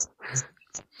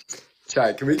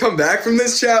 Chat, can we come back from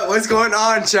this, chat? What's going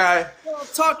on, chat? What I'm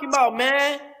talking about,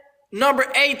 man. Number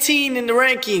 18 in the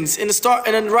rankings, in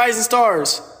the Rising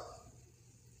Stars.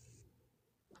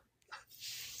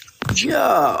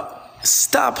 Yeah,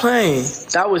 stop playing.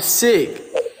 That was sick.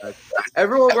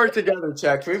 Everyone work together,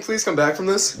 chat. Can we please come back from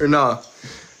this or nah?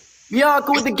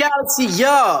 Bianca with the Galaxy,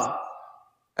 yeah.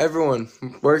 Everyone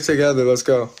work together. Let's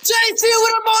go. JC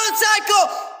with a motorcycle.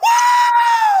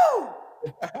 Woo!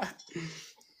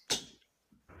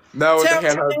 No, with the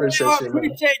hand heart appreciation.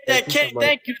 Appreciate that, Kate.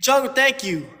 Thank you, Jungle. Thank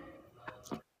you.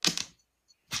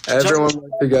 Everyone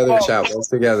work together, chat. Work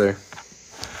together.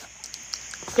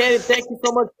 Kaden, thank you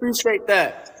so much. Appreciate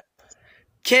that.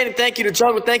 Kaden, thank you to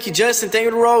Jungle. Thank you, Justin. Thank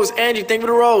you to Rose. Andrew, thank you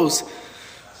to Rose.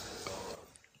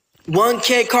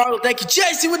 1K Carlo, thank you.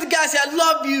 JC with the guys. I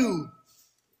love you.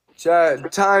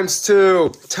 Chat, times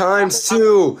two.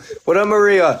 What up,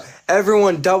 Maria?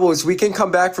 Everyone doubles. We can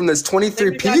come back from this.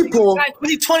 23 people. We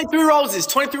need 23 roses.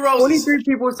 23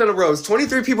 people instead of Rose.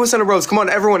 23 people instead of Rose. Come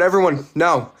on, everyone.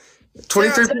 Now.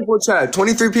 23 people, chat.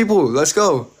 23 people. Let's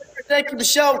go. Thank you,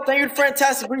 Michelle. Thank you,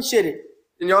 fantastic. Appreciate it.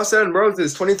 And y'all send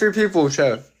roses. 23 people,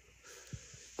 chat.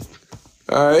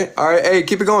 All right. Hey,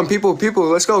 keep it going, people.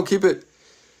 Let's go. Keep it.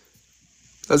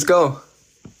 Let's go.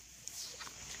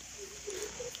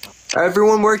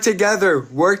 Everyone work together.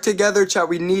 Work together, chat.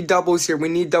 We need doubles here. We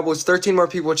need doubles. 13 more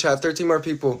people, chat. 13 more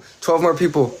people. 12 more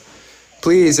people.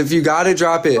 Please, if you got it,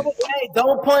 drop it. Hey,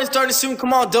 double points starting soon.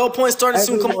 Come on, double points starting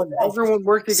soon. Come on. Everyone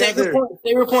work Save together. your points.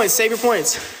 Save your points. Save your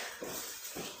points.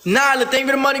 Nala, thank you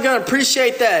for the money gun.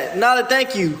 Appreciate that. Nala,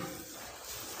 thank you.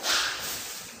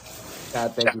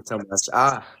 God, thank you so much.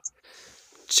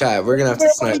 Chat, we're gonna have to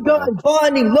snipe.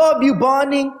 Bonding, love you,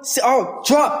 bonding. Oh,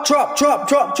 drop.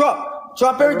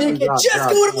 Drop everything. Just go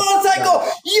to the motorcycle.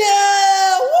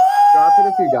 Yeah! Woo! Drop it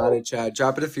if you got it, chat.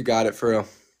 Drop it if you got it, for real.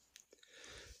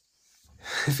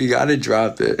 If you got it,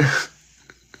 drop it.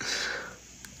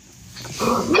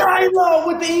 Nyla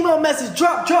with the email message.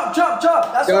 Drop. That's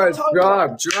Guys, what I'm talking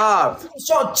about. drop.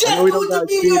 Just I know we go don't to the got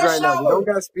speed meteor right now. We shower. don't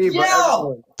got speed, but Yeah.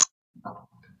 everyone.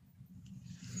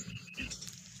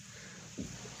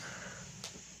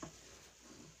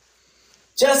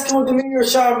 Just come with the meteor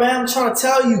shower, man. I'm trying to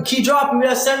tell you. Keep dropping. We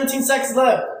have 17 seconds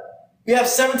left.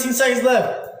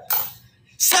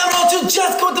 702,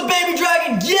 just go with the baby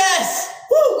dragon. Yes!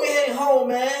 Woo, we heading home,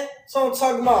 man. That's what I'm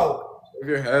talking about. Move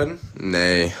your head.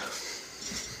 Nay.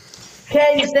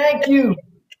 Katie, thank you.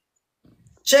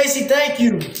 Chasey, thank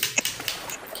you.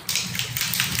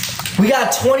 We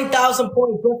got 20,000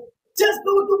 points, bro. Just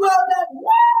go with the wild man.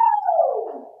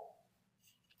 Woo!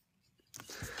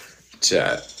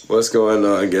 Chat, what's going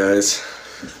on, guys?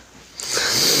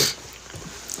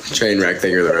 Trainwreck,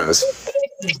 thank you for the rose.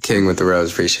 King with the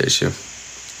rose, appreciate you.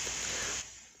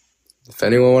 If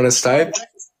anyone want to Stipe,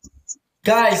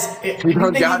 Guys, you think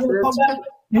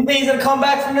he's gonna come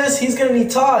back from this? He's gonna need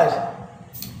Todd.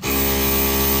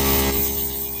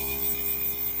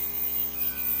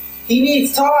 He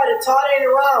needs Todd, and Todd ain't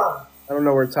around. I don't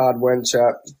know where Todd went,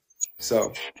 chat.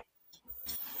 So,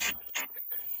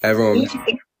 everyone,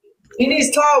 He needs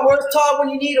Todd. Where's Todd when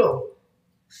you need him?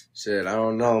 shit, I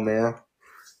don't know, man.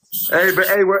 Hey, but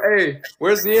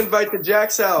where's the invite to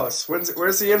Jack's house?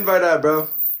 Where's the invite at, bro?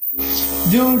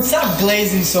 Dude, stop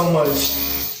glazing so much.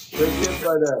 Where's the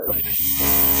invite at?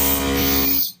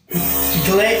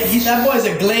 That boy's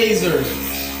a glazer.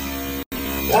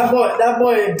 That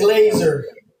boy a glazer.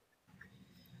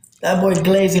 That boy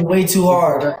glazing way too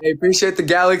hard. Hey, appreciate the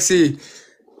galaxy.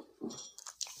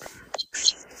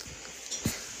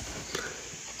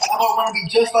 That boy wanna be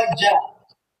just like Jack.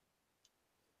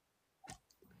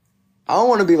 I don't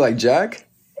want to be like Jack.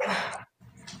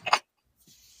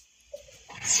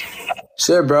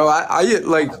 Shit, bro. I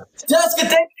like. Jessica,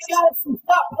 thank you guys for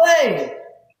stop playing.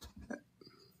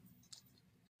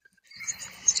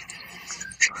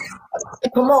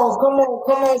 Come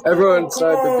on. Everyone,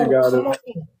 Stipe if you got it.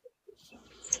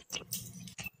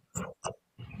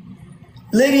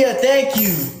 Lydia, thank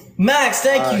you. Max,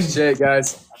 thank you. Shit,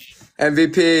 guys.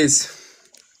 MVPs.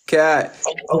 Cat.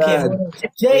 Okay,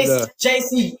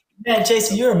 JC, man,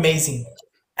 JC, you're amazing.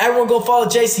 Everyone go follow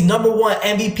JC, #1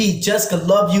 MVP. Jessica,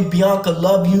 love you. Bianca,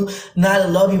 love you.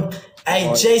 Nyla, love you. Hey,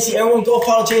 JC, everyone go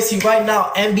follow JC right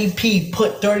now. MVP,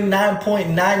 put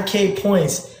 39.9K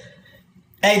points.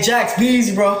 Hey, Jax, be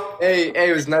easy, bro. Hey,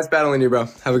 it was nice battling you, bro.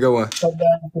 Have a good one.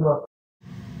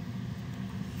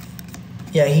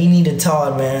 Yeah, he needed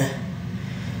Todd, man.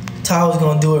 Todd was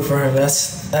gonna do it for him.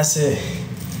 That's it.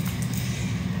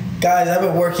 Guys, I've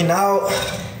been working out.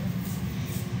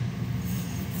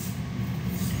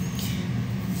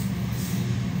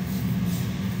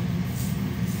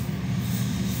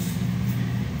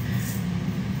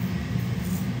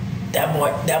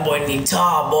 That boy need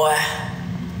Todd, boy.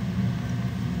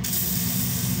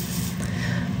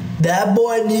 That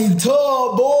boy need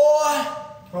Todd, boy.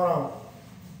 Hold on.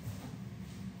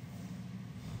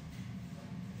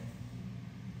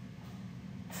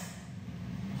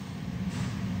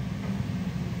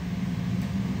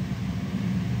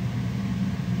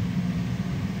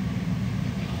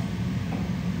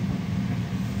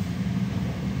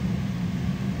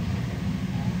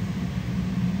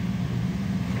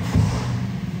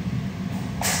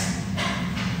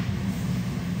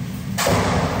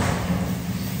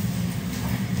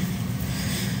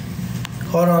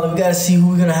 Hold on, we gotta see who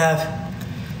we're gonna have.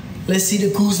 Let's see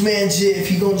the Guzman Jit if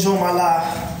he gonna join my live.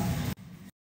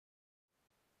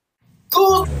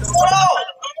 Guz, what up?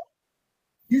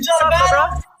 You trying to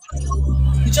battle?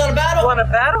 You trying to battle? You want to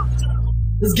battle?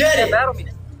 Let's get it. Battle me.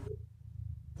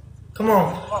 Come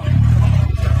on.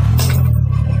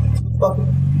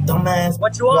 Fucking dumbass.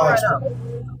 What you on right now?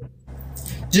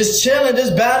 Just chilling,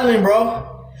 just battling, bro.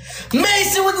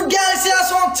 Mason with the Galaxy,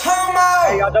 that's what I'm talking about.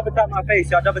 Hey, y'all double tap my face.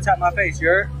 Y'all double tap my face, you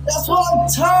heard? That's what I'm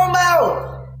talking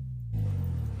about.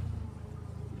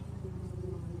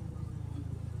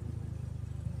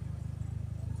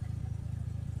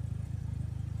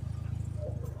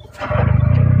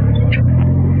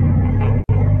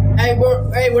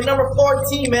 Hey, we're number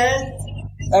 14, man.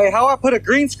 Hey, how I put a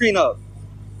green screen up?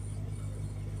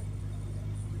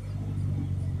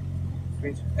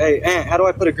 Hey, Ant, how do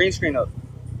I put a green screen up?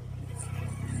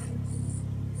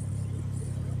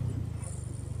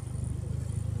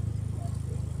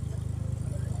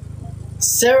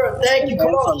 Sarah, thank you. Come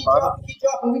on, keep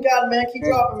dropping. We got it, man. Keep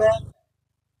dropping, man.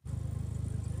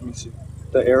 Let me see.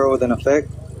 The arrow with an effect.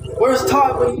 Where's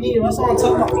Todd when you need him? That's what I'm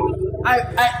talking about.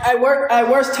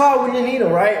 Where's Todd when you need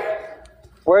him, right?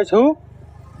 Where's who?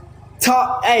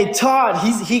 Todd. Hey, Todd.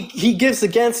 He gives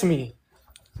against me.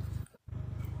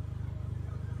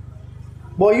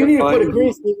 Boy, you need to put a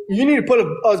green screen. You need to put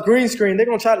a green screen. They're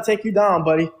gonna try to take you down,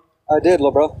 buddy. I did,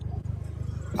 little bro. All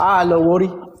right, little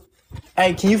Woody.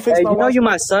 Hey, can you fix Hey, my you know watch? you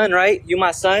my son, right? You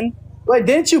my son? Wait,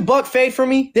 didn't you buck fade for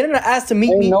me? Didn't I ask to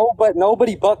meet me? No, but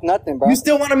nobody bucked nothing, bro. You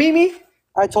still want to meet me?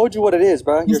 I told you what it is,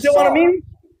 bro. You still want to meet me?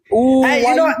 Ooh, Hey,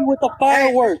 why you know you do with the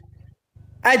fireworks?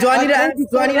 Hey, do I need to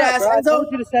ask I Enzo? told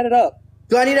you to set it up.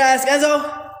 Do I need to ask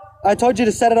Enzo? I told you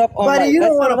to set it up on Buddy, like, you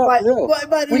don't let's set want it to up fight. real.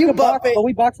 Buddy, We you could buck box, fade. but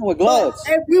we boxing with gloves.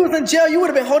 If we was in jail, you would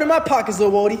have been holding my pockets,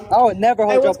 little Woody. I would never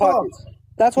hold your what's called? pockets.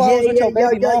 That's why I was with your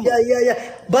baby mama.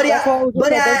 Yeah. Buddy, That's why I was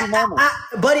with your baby mama.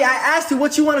 buddy, I asked you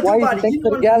what you want to Why do, you buddy. think You for the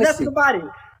want to do galaxy? nothing about it.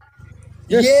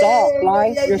 You're soft, Fly.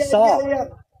 Yeah, You're soft.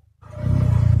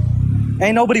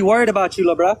 Ain't nobody worried about you,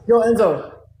 little bro. Yo,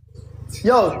 Enzo.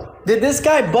 Yo, did this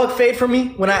guy buck fade for me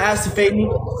when I asked to fade me?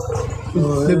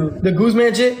 The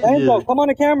Guzman shit? Enzo, come on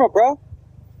the camera, bro.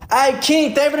 Hey,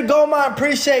 King, thank you for the gold mine.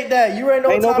 Appreciate that. You already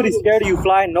know Ain't what time nobody it is. scared of you,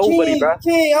 Fly. Nobody, King, bro.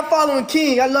 King, I'm following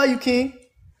King. I love you, King.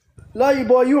 Love you,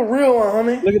 boy. You a real one,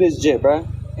 homie. Look at this jit, bro.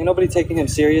 Ain't nobody taking him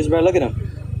serious, bro. Look at him.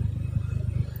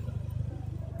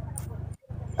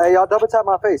 Hey, y'all double tap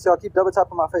my face. Y'all keep double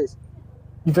tapping my face.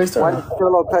 You fixed Why her? did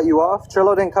Trillo cut you off?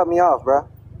 Trillo didn't cut me off, bro.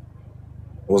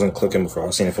 It wasn't clicking before. I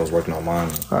was seeing if it was working on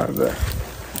mine. All right, bet.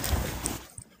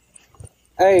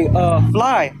 Hey,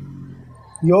 Fly.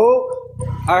 Yo.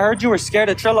 I heard you were scared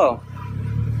of Trillo.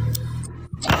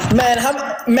 Man,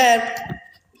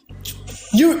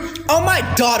 you on my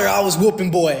daughter I was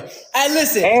whooping, boy. Hey,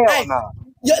 listen. Hell Hey, no.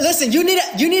 yeah, listen, you need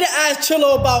to ask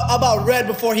Trillo about Red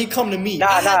before he come to me. Nah.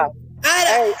 Hey,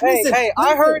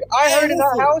 I heard in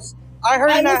that house. I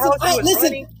heard in that house he was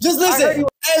running. Just listen.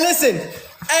 Hey, listen.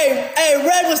 Hey,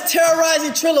 Red was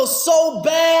terrorizing Trillo so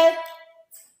bad.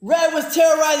 Red was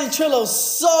terrorizing Trillo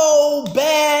so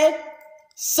bad.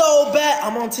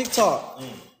 I'm on TikTok.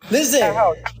 Listen.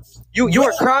 You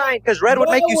were crying because Red would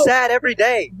make you sad every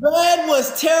day. Red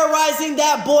was terrorizing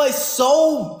that boy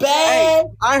so bad. Hey,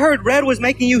 I heard Red was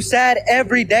making you sad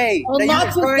every day. And That you not were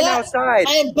just crying that, outside.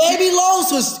 And Baby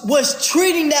Lowe's was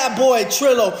treating that boy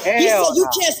Trillo. He said, "You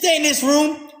can't stay in this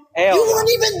room. You weren't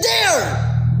even there."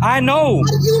 I know.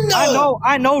 How do you know?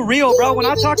 I know real, bro. When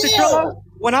I talk to there.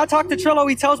 Trillo,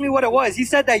 he tells me what it was. He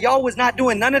said that y'all was not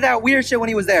doing none of that weird shit when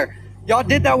he was there. Y'all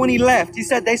did that when he left. He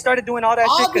said they started doing all that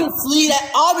shit.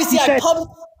 Obviously,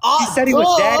 he said he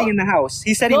was daddy in the house.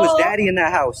 He said he was daddy in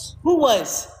that house. Who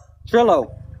was?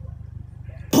 Trillo.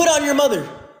 Put on your mother.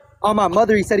 On my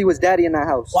mother, he said he was daddy in that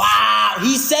house. Wow,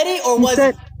 he said it or was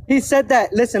it? He said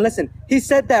that. Listen. He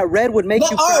said that Red would make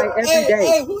you cry every day.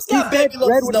 Hey, who's got Baby Lowe's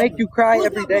Red would make you cry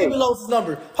every day. Baby Lowe's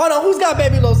number? Hold on, who's got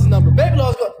Baby Lowe's number? Baby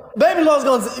Lowe's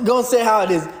gonna say how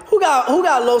it is. Who got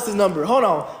Lowe's number? Hold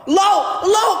on.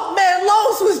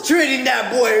 Lowe's was treating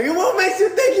that boy. What makes you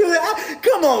think you?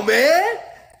 Come on, man.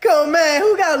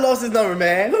 Who got Lowe's number,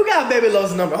 man? Who got Baby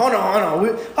Lowe's number? Hold on. We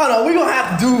gonna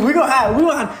have to do. We gonna have.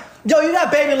 Yo, you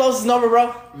got Baby Lowe's number,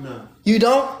 bro? No. You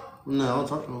don't? No, I don't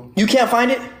talk to him. You can't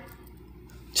find it?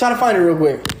 Try to find it real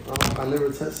quick. I never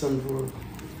texted him before.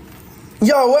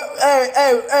 Yo,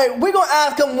 hey, we gonna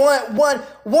ask him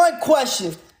one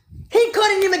question. He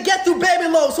couldn't even get through Baby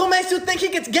Lowe's. Who makes you think he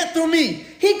could get through me?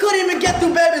 He couldn't even get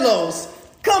through Baby Lowe's.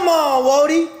 Come on,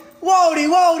 Wody. Wody.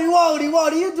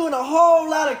 You doing a whole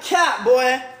lot of cap,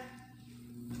 boy.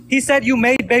 He said you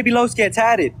made Baby Lowe's get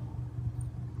tatted.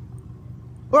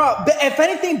 Bro, if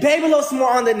anything, Baby Lowe's is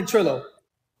more on than Trillo.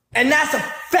 And that's a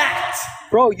fact.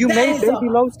 Bro, you made Baby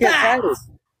Lowe's get tatted.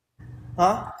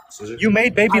 Huh? You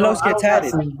made Baby Lowe's get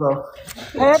tatted.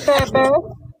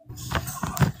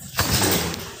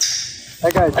 Hey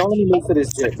guys, don't let me lose to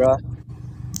this shit, bro.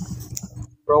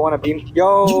 Bro, wanna be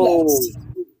yo?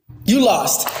 You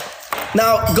lost.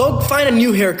 Now go find a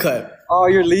new haircut. Oh,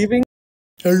 you're leaving?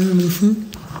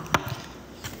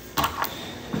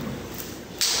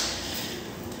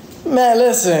 Man,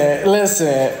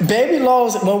 listen. Baby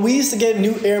Lowe's, when we used to get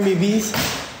new Airbnbs,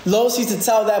 Lowe's used to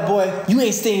tell that boy, "You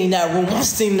ain't staying in that room. I'm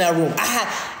staying in that room."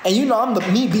 And you know,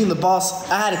 me being the boss,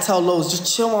 I had to tell Lowe's,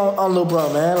 just chill on little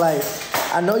bro, man. Like,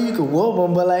 I know you could whoop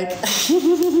him, but like.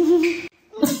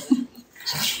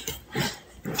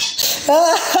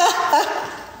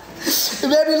 The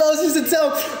baby Lowe's used to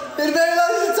tell.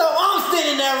 I'm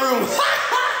staying in that room.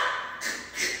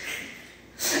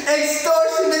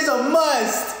 Extortion is a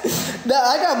must. Now,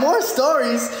 I got more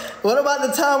stories. What about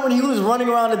the time when he was running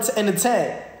around in the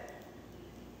tent?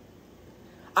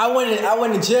 I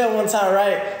went to jail one time,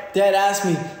 right? Dad asked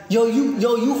me, "Yo, you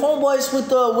homeboys with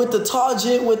the tall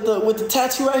jit with the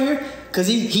tattoo right here?" Cause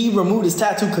he removed his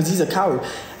tattoo because he's a coward.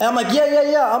 And I'm like,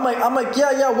 yeah. I'm like,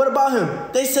 yeah. What about him?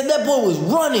 They said that boy was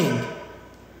running.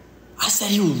 I said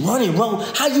he was running, bro.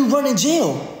 How you run in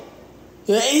jail?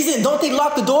 Don't they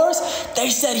lock the doors? They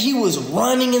said he was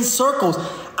running in circles.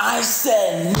 I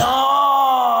said,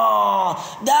 no,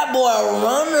 that boy a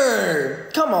runner.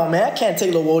 Come on, man. I can't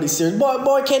take Lil Wody serious.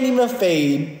 Boy can't even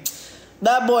fade.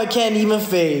 That boy can't even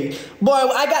fade. Boy,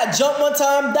 I got jumped one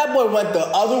time. That boy went the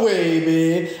other way,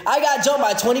 man. I got jumped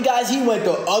by 20 guys. He went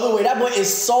the other way. That boy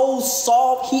is so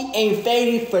soft. He ain't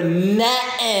fading for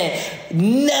nothing.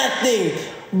 Nothing.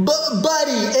 But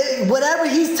buddy, whatever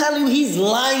he's telling you, he's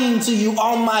lying to you.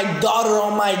 On my daughter,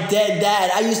 on my dead dad.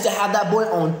 I used to have that boy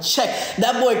on check.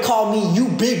 That boy called me, you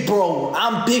big bro.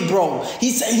 I'm big bro. He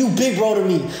said, you big bro to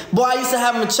me. Boy, I used to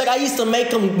have him on check. I used to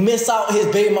make him miss out his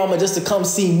baby mama just to come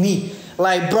see me.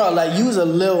 Like, bro, like, you was a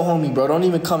little homie, bro. Don't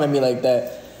even come at me like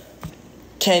that.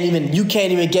 You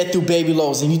can't even get through Baby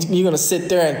Lowe's, and you're gonna sit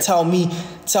there and tell me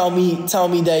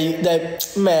that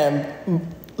man,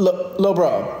 little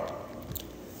bro,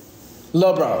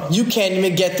 you can't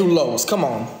even get through Lowe's. Come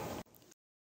on.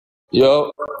 Yo.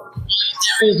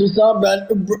 What's up,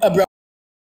 bro?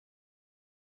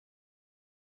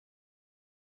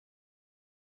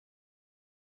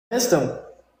 Missed them.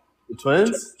 The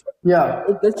twins? Yeah.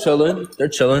 They're chilling.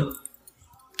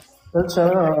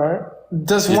 All right.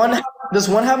 Does one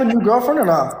have a new girlfriend or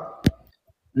not?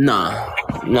 Nah.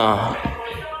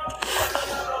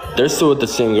 They're still with the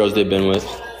same girls they've been with.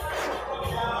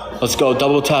 Let's go,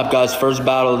 double tap, guys. First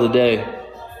battle of the day.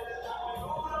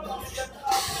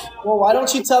 Well, why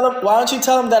don't you tell him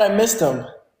that I missed him?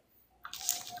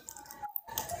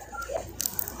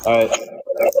 All right.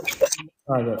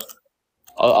 All right, good.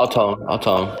 I'll tell him.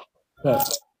 Yeah.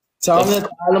 Tell him that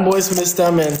the Island Boys missed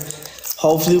them, and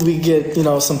hopefully we get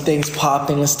some things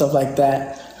popping and stuff like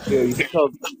that. Yeah, you can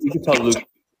tell Luke.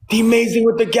 The Amazing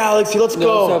with the Galaxy. Let's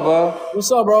go. What's up, bro?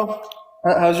 What's up, bro?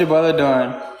 How's your brother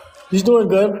doing? He's doing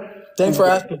good. Thanks for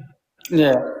asking.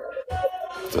 Yeah.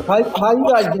 How you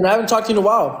guys been? I haven't talked to you in a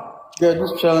while. Good,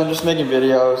 just chilling, just making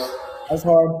videos. That's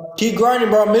hard. Keep grinding,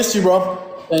 bro. I missed you, bro.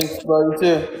 Thanks, bro. You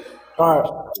too. All right.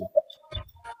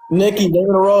 Nikki, David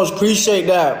Rose, appreciate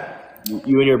that.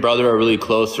 You and your brother are really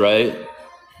close, right?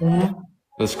 Mm-hmm.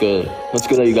 That's good. That's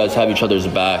good that you guys have each other's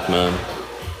back, man.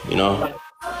 You know?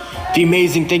 The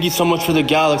Amazing, thank you so much for the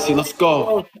Galaxy. Let's go.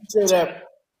 Oh, appreciate that.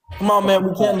 Come on, man.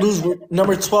 We can't lose. We're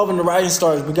number 12 in the Rising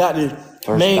Stars. We got this.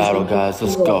 First battle, guys.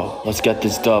 Let's go. Let's get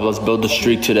this dub. Let's build the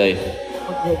streak today.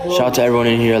 Shout out to everyone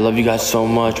in here. I love you guys so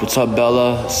much. What's up,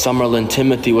 Bella? Summerlin,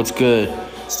 Timothy, what's good?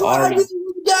 Sorry,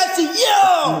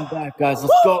 Coming back, guys.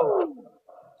 Let's go.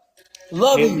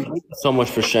 Love Hey, you. thank you so much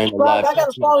for sharing the Strive, live. I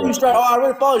gotta follow you, Strive. Oh, I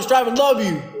already follow you, Strive, and love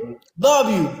you. Love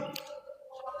you.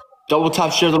 Double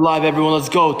tap, share the live, everyone. Let's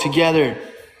go together.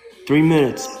 3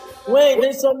 minutes. Wayne,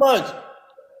 thanks so much.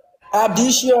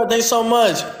 Abdishia, thanks so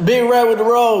much. Big Red with the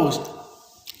rose. Let's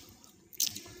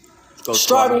go.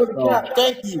 Striving with the cap,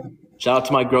 thank you. Shout out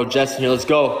to my girl Jess in here. Let's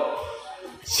go.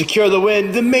 Secure the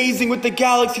win. The Amazing with the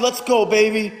Galaxy. Let's go,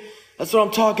 baby. That's what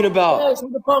I'm talking about. Yes,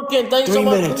 with the pumpkin, thanks 3 so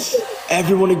much. minutes.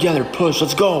 Everyone together. Push.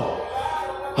 Let's go.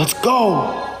 Let's go.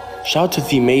 Shout out to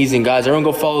The Amazing, guys. Everyone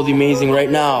go follow The Amazing right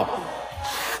now.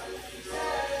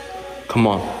 Come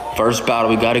on. First battle.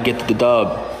 We got to get the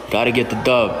dub.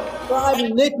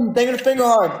 Striving, Nikki, thank you the finger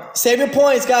heart. Save your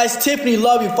points, guys. Tiffany,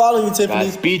 love you. Follow you, Tiffany.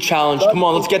 Guys, speed challenge. Come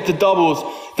on. Let's get the doubles.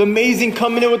 The Amazing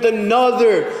coming in with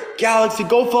another Galaxy.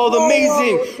 Go follow The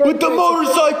Amazing with the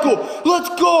motorcycle. Let's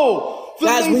go. The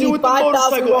Guys, we Amazing need with the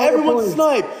motorcycle. 5,100 Everyone points.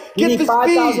 snipe. We Get need the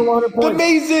 5,100 speed. The points.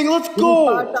 Amazing. Let's We need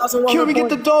go. 5,100 Can we get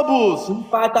the points. doubles? We need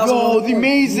 5,100 Yo, The points.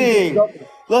 Amazing.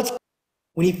 Let's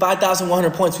We need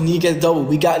 5,100 points. We need to get a double.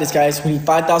 We got this, guys. We need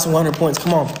 5,100 points.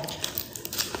 Come on.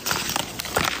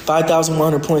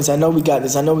 5,100 points. I know we got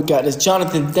this.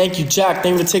 Jonathan, thank you. Jack,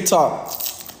 thank you for TikTok.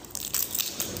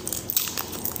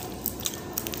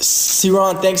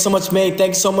 Siron, thanks so much, May.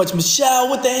 Thanks so much.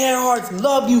 Michelle with the hair hearts.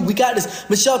 Love you. We got this.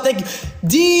 Michelle, thank you.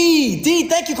 D,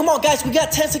 thank you. Come on, guys. We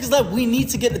got 10 seconds left. We need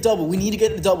to get the double. or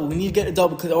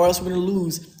else we're going to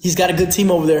lose. He's got a good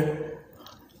team over there.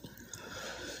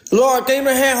 Laura, thank you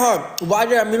for the hair heart. Why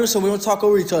did I mean so we don't talk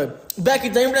over each other? Becky,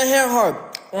 thank you for the hair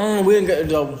heart. We didn't get it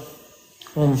though.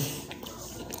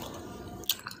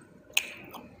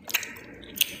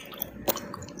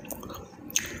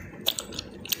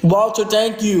 Walter,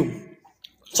 thank you.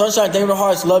 Sunshine, thank you for the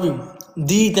hearts. Love you.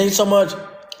 D, thank you so much.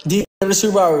 D, thank you for the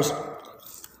superpowers.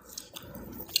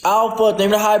 Alpha, thank you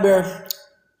for the high bear.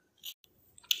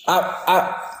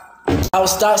 I'll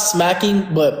stop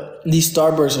smacking, but these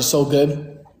Starbursts are so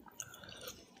good.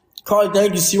 Carly,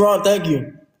 thank you. C-Ron, thank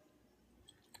you.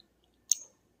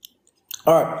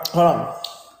 All right, hold on.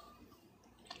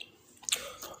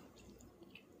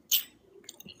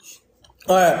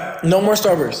 All right, no more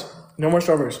Starbursts. No more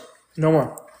Starbursts. No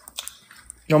more.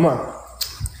 No more.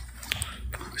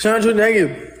 Sandra, thank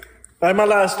you. That's my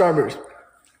last Starburst.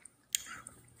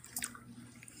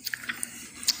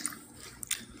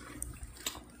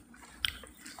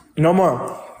 No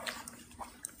more.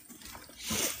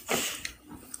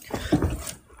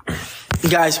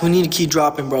 Guys, we need to keep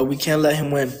dropping, bro. We can't let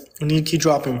him win. We need to keep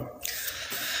dropping.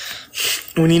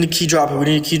 We need to keep dropping. We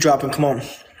need to keep dropping. Come on.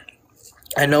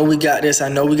 I know we got this. I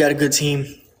know we got a good team.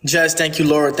 Jess, thank you,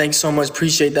 Laura. Thank you so much.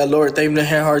 Appreciate that, Laura. Thank you for the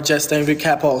hand heart, Jess. Thank you for the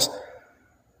cat paws.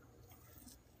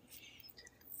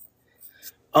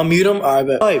 Unmute him. All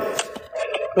right, bet.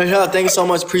 Wait, thank you so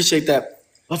much. Appreciate that.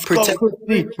 Let's go,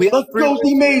 Christy. Let's go,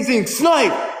 the amazing.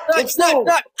 Snipe. Snipe.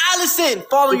 Allison.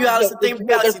 Follow you, Allison. Thank you,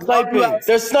 Allison. They're sniping.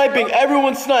 They're sniping.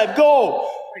 Everyone snipe. Go.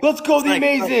 Let's go, the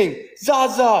amazing.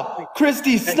 Zaza.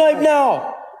 Christy, snipe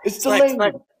now. It's the lane.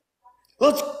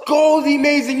 Let's go, the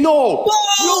amazing. No.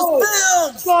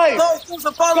 Snipe. Snipe now.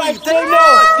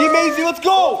 The amazing. Let's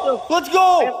go. Let's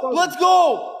go. Let's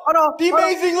go. The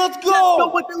amazing, let's go! Let's go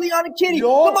with the Leon and Kitty. Come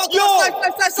on,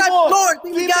 side. Lord, the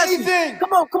amazing.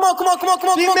 Come on.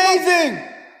 The amazing.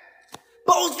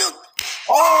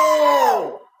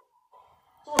 Oh!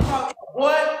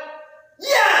 What?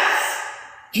 Yes!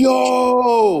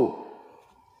 Yo!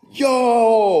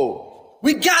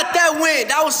 We got that win.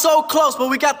 That was so close, but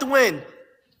we got the win.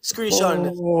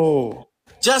 Screenshotting it. Oh.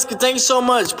 Jessica, thank you so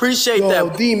much. Appreciate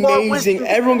that. The amazing.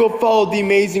 Everyone go follow the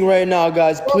amazing right now,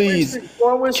 guys. Please.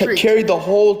 Carry the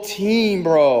whole team,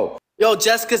 bro. Yo,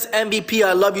 Jessica's MVP.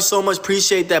 I love you so much.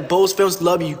 Appreciate that. Bose Films,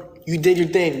 love you. You did your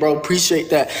thing, bro.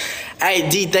 Appreciate that. Hey,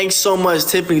 D, thanks so much.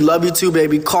 Tiffany, love you too,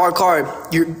 baby. Car,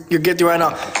 you're good through right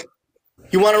now.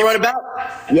 You want to run it back?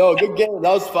 Yo, good game.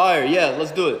 That was fire. Yeah, let's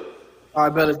do it. All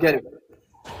right, bet. Let's get it.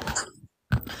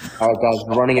 All right, guys,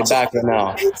 we're running it back right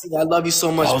now. I love you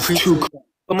so much.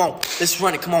 Come on, let's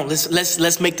run it. Come on,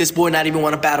 let's make this boy not even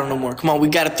want to battle no more. Come on, we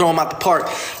gotta throw him out the park.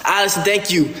 Allison, thank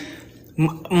you.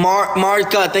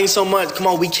 Marika, thanks so much. Come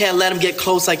on, we can't let him get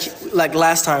close like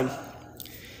last time.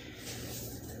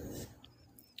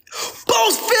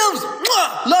 Bose Films,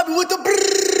 love you with the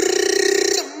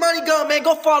money gun, man.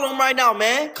 Go follow him right now,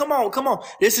 man. Come on.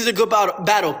 This is a good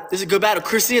battle. This is a good battle.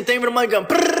 Christina, thank you for the money gun.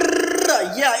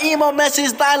 Yeah, emo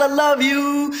message. Nyla, love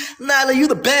you. Nyla, you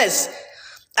the best.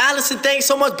 Allison, thanks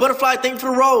so much. Butterfly, thank you for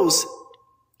the rose.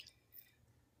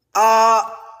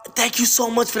 Thank you so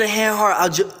much for the hand heart.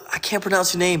 I can't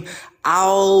pronounce your name.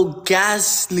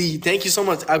 Al-Gasly. Thank you so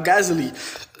much. Al-Gasly.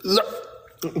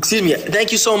 Excuse me.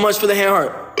 Thank you so much for the hand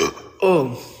heart.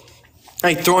 Oh, I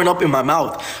ain't throwing up in my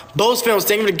mouth. Bose Films,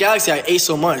 thank you for the galaxy. I ate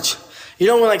so much. You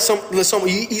know when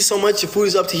you eat so much, your food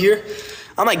is up to here?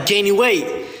 I'm like gaining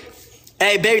weight.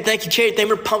 Hey, baby, thank you, Carrie. Thank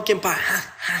you for pumpkin pie.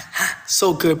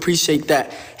 So good. Appreciate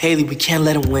that. Haley, we can't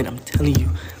let him win. I'm telling you.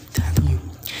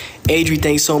 Adri,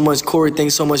 thanks so much. Corey,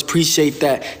 thanks so much. Appreciate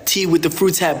that. T with the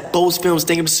fruits hat. Bose Films,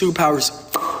 thank you for superpowers.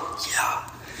 Yeah.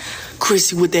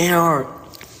 Chrissy with the hair heart.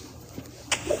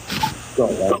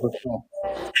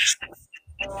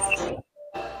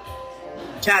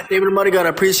 Cat, David the money gun. I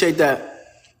appreciate that.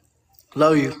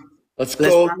 Love you. Let's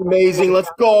go. Amazing.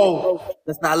 Let's go.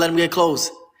 Let's not let him get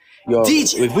close. Yo,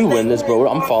 if we win this, bro,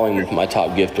 I'm following with my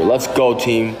top gifter. Let's go,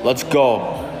 team. Let's go.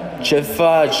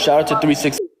 Chifa, shout out to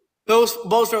 360.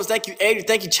 Bose Films, thank you. Adrian,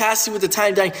 thank you. Chassis with the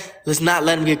tiny dining. Let's not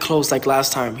let him get close like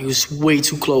last time. He was way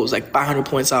too close, like 500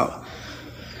 points out.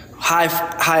 Hi,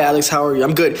 Alex. How are you?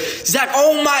 I'm good. Zach,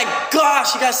 oh my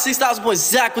gosh, you got 6,000 points.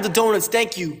 Zach with the donuts.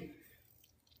 Thank you.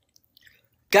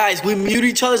 Guys, we mute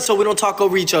each other so we don't talk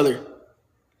over each other.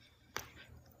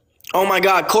 Oh my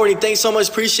God, Courtney, thanks so much.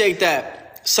 Appreciate that.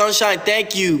 Sunshine,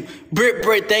 thank you.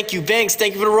 Britt, thank you. Vanks,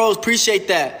 thank you for the rose. Appreciate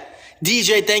that.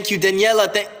 DJ, thank you.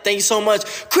 Daniela, thank you so much.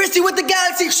 Christy with the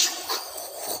galaxy.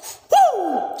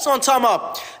 Woo! That's what I'm talking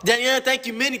about. Daniela, thank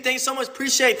you. Minnie, thanks so much.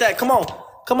 Appreciate that. Come on.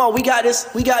 We got this.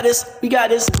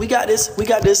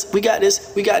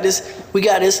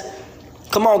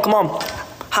 Come on.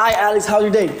 Hi, Alex. How's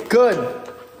your day? Good.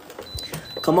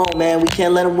 Come on, man. We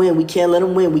can't let him win. We can't let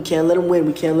him win. We can't let him win.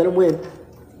 We can't let him win.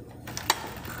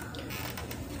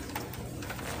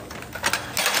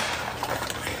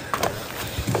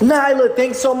 Nyla,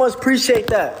 thanks so much. Appreciate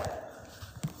that.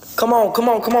 Come on, come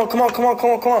on, come on, come on, come on, come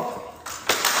on, come on.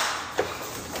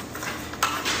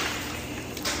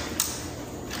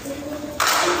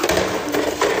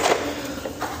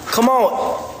 Come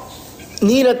on.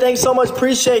 Nina, thanks so much.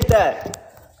 Appreciate that.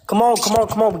 Come on, come on,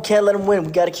 come on. We can't let him win.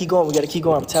 We got to keep going. We got to keep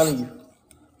going. I'm telling you.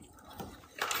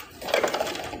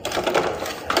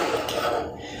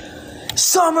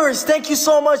 Summers, thank you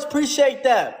so much. Appreciate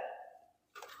that.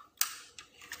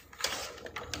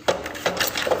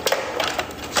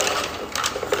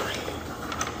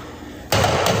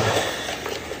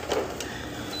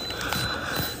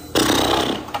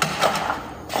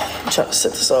 I'm trying to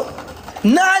set this up.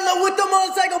 Nyla with the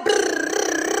motorcycle.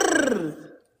 Brrr.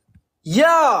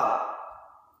 Yeah.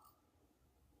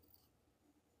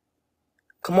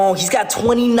 Come on, he's got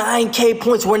 29K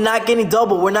points. We're not getting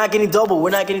double. We're not getting double.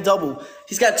 We're not getting double.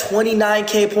 He's got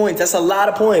 29K points. That's a lot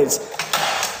of points.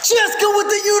 Jessica with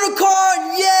the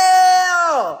unicorn.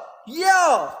 Yeah.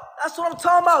 Yeah. That's what I'm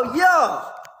talking about. Yeah.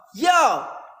 Yeah.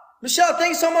 Michelle,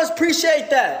 thanks so much. Appreciate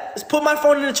that. Let's put my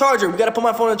phone in the charger. We got to put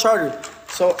my phone in the charger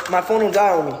so my phone don't die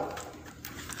on me.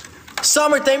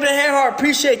 Summer, thank you for the hand heart.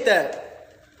 Appreciate that.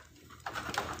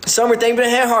 Summer, thank you for the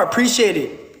hand heart. Appreciate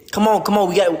it. Come on, come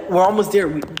on. We're almost there.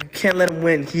 We can't let him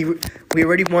win. We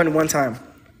already won one time.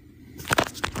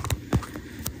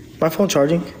 My phone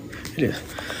charging? It is.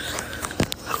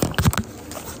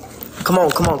 Come on,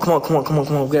 come on, come on, come on, come on,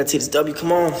 come on. We gotta take this W.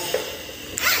 Come on.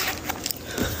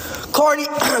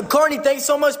 Carney, thanks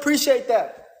so much. Appreciate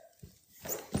that.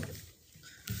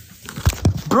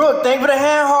 Brooke, thank you for the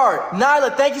hand heart.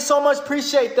 Nyla, thank you so much.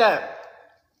 Appreciate that.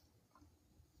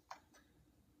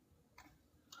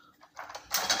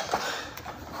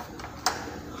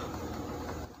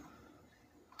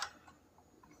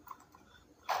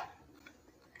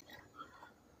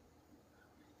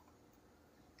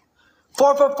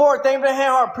 Four for four, thank you for the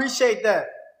hand heart. Appreciate that.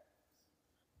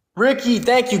 Ricky,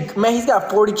 thank you. Man, he's got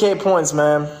 40K points,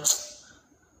 man.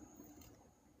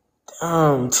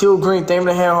 Teal Green, thank you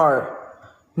for the hand heart.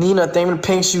 Nina, thank you for the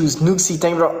pink shoes. Nuxie,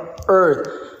 thank you for the earth.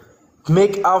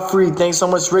 Mick Alfred, thanks so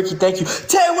much. Ricky, thank you.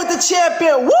 Tay with the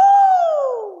champion. Woo!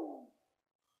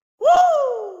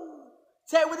 Woo!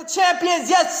 Tay with the champions.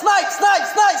 Yes, snipe, snipe,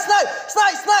 snipe, snipe,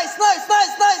 snipe, snipe, snipe, snipe,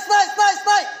 snipe, snipe, snipe,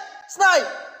 snipe, snipe.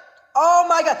 Oh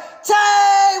my God.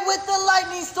 Tay with the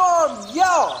lightning storm. Yo.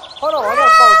 Hold on, I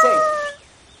gotta follow Tay.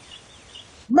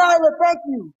 Nyla, thank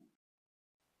you.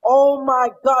 Oh my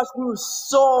gosh, we were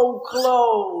so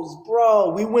close, bro.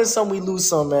 We win some, we lose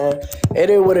some, man. It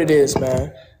is what it is,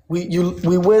 man. We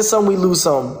win some, we lose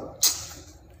some.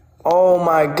 Oh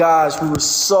my gosh, we were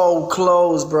so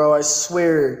close, bro. I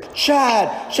swear.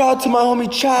 Chad, shout out to my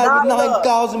homie Chad with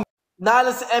 9,000.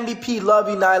 Nyla's MVP. Love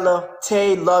you, Nyla.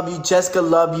 Tay, love you. Jessica,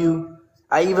 love you.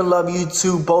 I even love you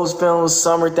too. Bose Films,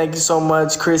 Summer, thank you so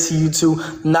much. Chrissy, you too.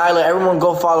 Nyla, everyone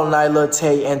go follow Nyla,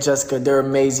 Tay, and Jessica. They're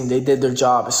amazing. They did their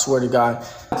job, I swear to God.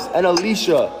 And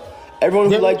Alicia, everyone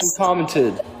who liked and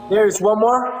commented. There's one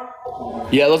more?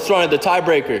 Yeah, let's run it, the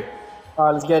tiebreaker. All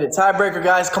right, let's get it. Tiebreaker,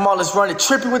 guys. Come on, let's run it.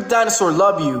 Trippy with the dinosaur.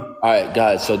 Love you. All right,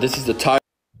 guys, so this is the tie.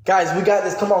 Guys, we got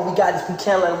this. Come on, we got this. We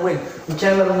can't let him win. We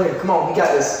can't let him win. Come on, we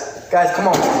got this. Guys, come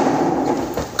on.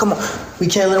 Come on. We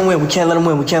can't let him win. We can't let him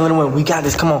win. We can't let him win. We got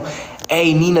this. Come on.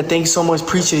 Hey, Nina, thanks so much.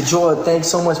 Appreciate it. Joy, thanks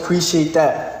so much. Appreciate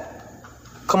that.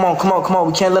 Come on, come on, come on.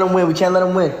 We can't let him win. We can't let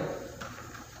him win.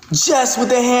 Jess with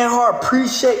the hand heart.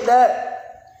 Appreciate that.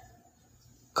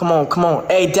 Come on, come on.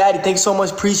 Hey, Daddy, thanks so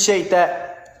much. Appreciate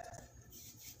that.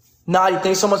 Naughty,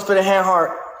 thanks so much for the hand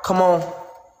heart. Come on.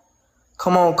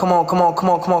 Come on, come on, come on, come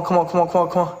on, come on, come on, come on, come on,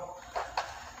 come on.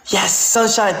 Yes,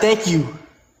 Sunshine, thank you.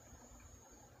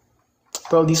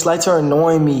 Bro, these lights are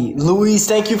annoying me. Louise,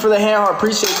 thank you for the hand heart.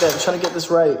 Appreciate that. I'm trying to get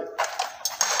this right.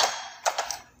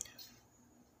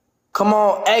 Come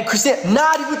on. Hey, Christine,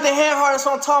 Naughty with the hand heart. That's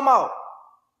what I'm talking about.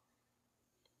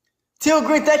 Teal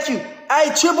Green, thank you.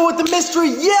 Hey, Triple with the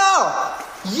mystery. Yo!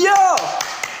 Yo!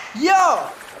 Yo!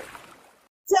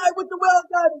 Tag with the well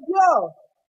gun. Yo!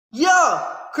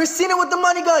 Yo! Christina with the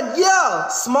money gun. Yo!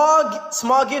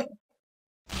 Small gift.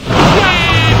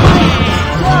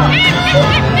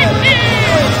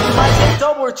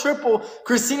 Double or triple.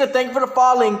 Christina, thank you for the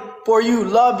following. For you,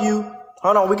 love you.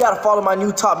 Hold on, we gotta follow my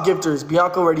new top gifters.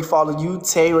 Bianca already followed you.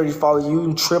 Tay already followed you.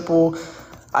 And triple.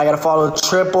 I gotta follow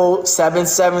triple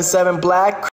 777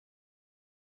 Black.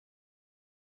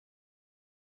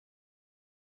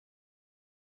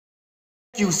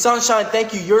 Thank you, Sunshine.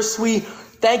 Thank you. You're sweet.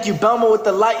 Thank you, Belmo with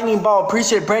the lightning ball.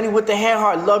 Appreciate it. Brandy with the hand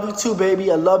heart. Love you too,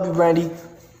 baby. I love you, Brandy.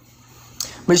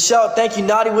 Michelle, thank you.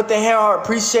 Naughty with the hand heart.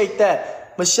 Appreciate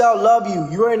that. Michelle, love you.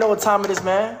 You already know what time it is,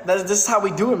 man. This is how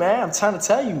we do it, man. I'm trying to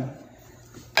tell you.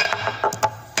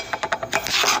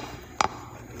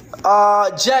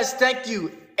 Jess, thank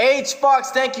you. H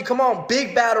Fox, thank you. Come on,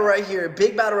 big battle right here.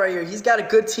 Big battle right here. He's got a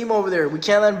good team over there. We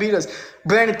can't let him beat us.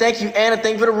 Brandon, thank you. Anna,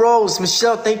 thank you for the rose.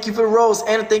 Michelle, thank you for the rose.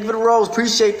 Anna, thank you for the rose.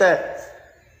 Appreciate that.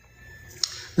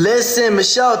 Listen,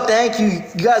 Michelle, thank you.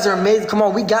 You guys are amazing. Come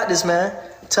on, we got this, man.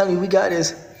 I'm telling you, we got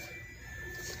this.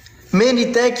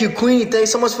 Mindy, thank you. Queenie,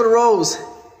 thanks so much for the rose.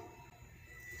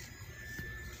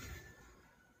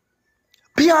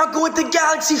 Bianca with the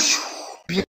galaxy.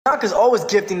 Bianca's always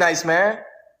gifting nice, man.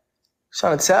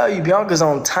 Trying to tell you, Bianca's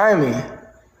on timing.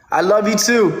 I love you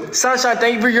too. Sunshine,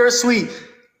 thank you for your sweet.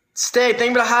 Stay,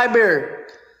 thank you for the high bear.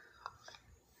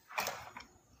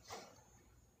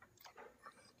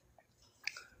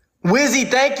 Wizzy,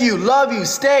 thank you. Love you.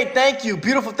 Stay, thank you.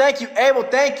 Beautiful, thank you. Abel,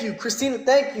 thank you. Christina,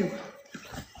 thank you.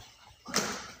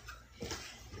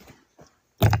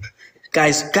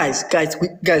 Guys,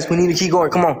 we need to keep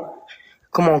going. Come on.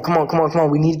 Come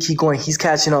on. We need to keep going. He's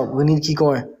catching up. We need to keep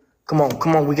going. Come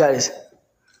on. We got this.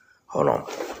 Hold on.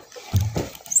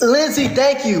 Lindsay,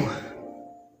 thank you.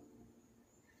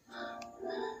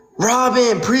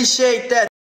 Robin, appreciate that.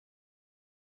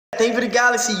 Thank you for the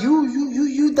galaxy.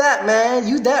 You that, man.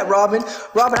 You that, Robin.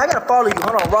 Robin, I gotta follow you.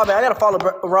 Hold on, Robin. I gotta follow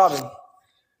Robin. Hold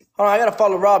on, I gotta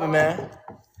follow Robin, man.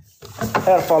 I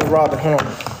gotta follow Robin. Hold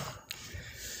on.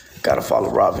 Gotta follow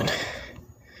Robin.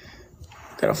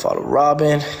 Gotta follow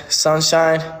Robin.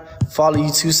 Sunshine. Follow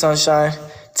you too, Sunshine.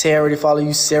 Tay, already follow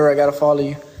you. Sarah, I gotta follow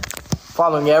you.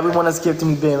 Following everyone that's gifted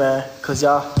me big, man. Cause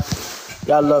y'all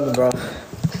love me, bro.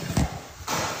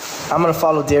 I'm gonna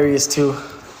follow Darius too.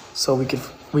 So we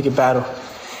could battle.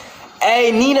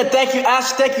 Hey, Nina, thank you.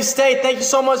 Ash, thank you. Stay, thank you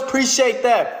so much. Appreciate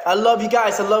that. I love you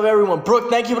guys. I love everyone. Brooke,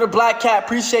 thank you for the black cat.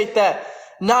 Appreciate that.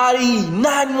 Naughty,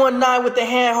 919 with the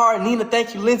hand heart. Nina,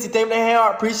 thank you. Lindsay, thank you for the hand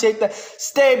heart. Appreciate that.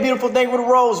 Stay beautiful. Thank you for the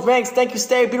rose. Ranks, thank you.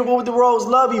 Stay beautiful with the rose.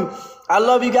 Love you. I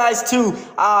love you guys too.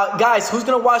 Guys, who's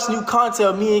gonna watch new content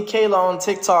of me and Kayla on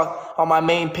TikTok on my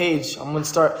main page? I'm gonna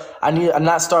start. I need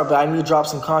to drop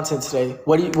some content today.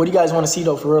 What do you guys want to see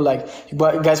though? For real, like you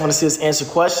guys want to see us answer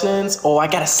questions? Oh, I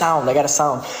got a sound.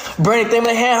 Brandon, thank you for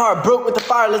the hand heart. Brooke with the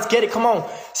fire. Let's get it. Come on.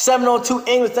 702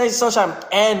 English. Thank you, Sunshine.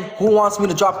 And who wants me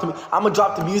to drop them? I'm gonna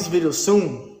drop the music video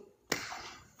soon.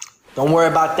 Don't worry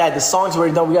about that. The song's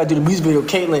already done. We gotta do the music video.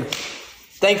 Caitlin,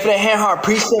 thank you for the hand heart.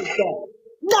 Appreciate that.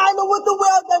 Nina with the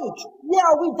well damage.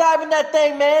 Yeah, we diving that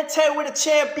thing, man. Tay with a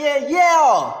champion.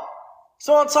 Yeah. That's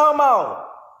what I'm talking about.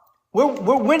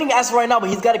 We're winning as of right now, but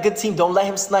he's got a good team. Don't let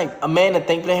him snipe. Amanda,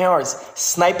 thank you for the hand hearts.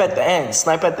 Snipe at the end.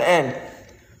 Snipe at the end.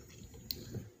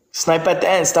 Snipe at the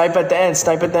end. Snipe at the end.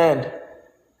 Snipe at the end.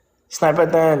 Snipe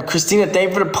at the end. Christina,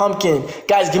 thank you for the pumpkin.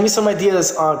 Guys, give me some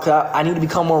ideas on, cause I need to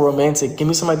become more romantic. Give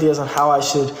me some ideas on how I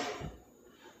should,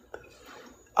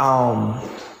 how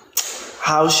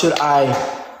should I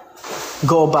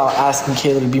go about asking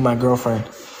Kayla to be my girlfriend?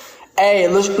 Hey,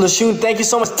 Lashun, thank you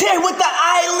so much. Tay with the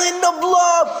island of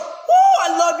love. Woo, I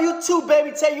love you too,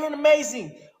 baby. Tay, you're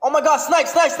amazing. Oh my God, snipe.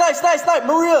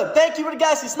 Maria, thank you for the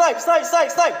galaxy. Snipe. Tay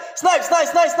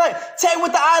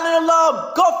with the island of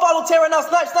love. Go follow Tay right now.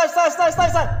 Snipe.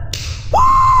 Woo!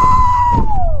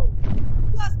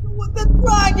 Jessica with the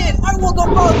dragon. Everyone go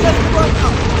follow Jessica right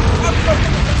now.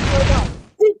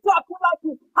 Deep drop it like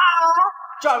it's high.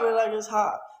 Drop it like it's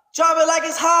hot. Drop it like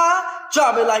it's high.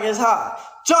 Drop it like it's hot.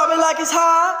 Drop it like it's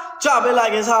high. Drop it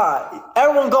like it's hot.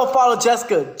 Everyone go follow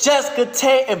Jessica. Jessica,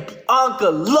 Tay, and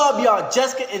Bianca. Love y'all.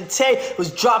 Jessica and Tay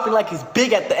was dropping like it's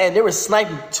big at the end. They were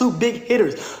sniping 2 big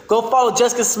hitters. Go follow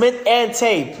Jessica Smith and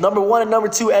Tay. Number 1 and number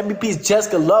 2 MVPs.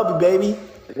 Jessica, love you, baby.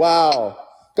 Wow.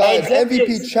 Guys, Hey,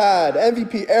 MVP Chad,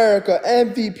 MVP Erica,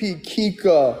 MVP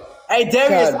Kika. Hey,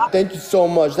 Darius. Chad, thank you so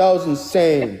much. That was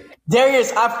insane.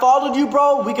 Darius, I followed you,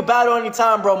 bro. We could battle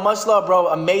anytime, bro. Much love, bro.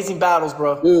 Amazing battles,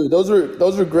 bro. Dude, those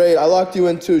were great. I locked you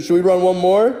in too. Should we run one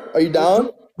more? Are you down?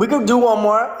 We could do one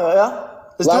more. Yeah.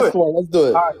 Let's do it. Last one. Let's do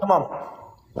it. All right, come on.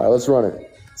 All right, let's run it.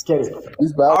 Let Let's get it.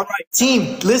 He's back. All right,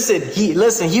 team.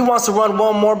 Listen, he wants to run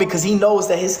one more because he knows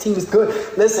that his team is good.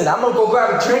 Listen, I'm gonna go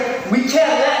grab a drink. We can't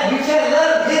let him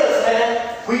hit us,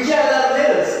 man. We can't let him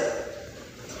hit us.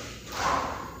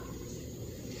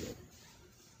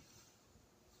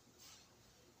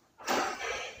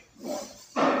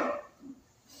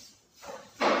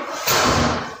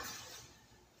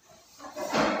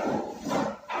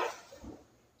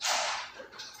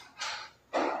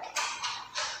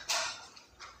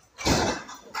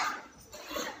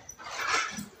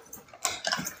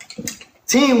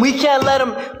 Team, we can't let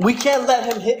him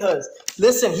hit us.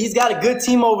 Listen, he's got a good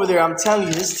team over there. I'm telling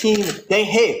you, this team, they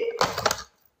hit.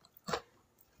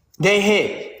 They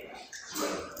hit.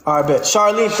 All right, bet.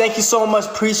 Charlene, thank you so much.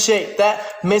 Appreciate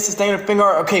that. Mrs. Thank her finger.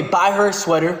 Okay, buy her a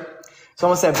sweater.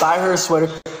 Someone said buy her a sweater.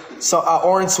 So,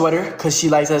 orange sweater, because she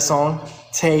likes that song.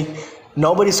 Tay,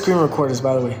 nobody screen recorders,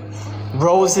 by the way.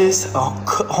 Roses,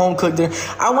 home cooked dinner.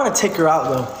 I want to take her out,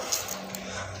 though.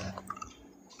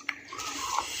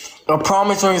 A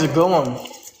promise ring is a good one.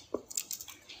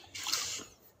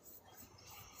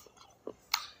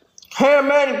 Hey,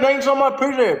 man, thanks so much.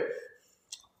 Appreciate it.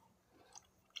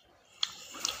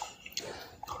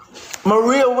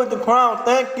 Maria with the crown,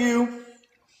 thank you.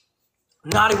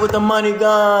 Naughty with the money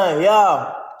gun,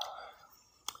 yeah.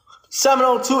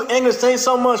 702 English, thanks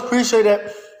so much. Appreciate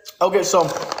it. Okay, so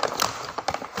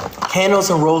candles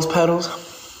and rose petals.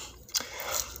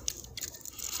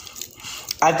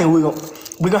 I think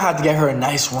we're gonna have to get her a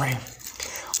nice ring.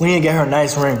 We need to get her a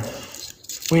nice ring.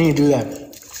 We need to do that.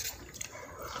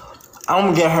 I'm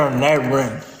gonna get her a nice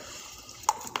ring.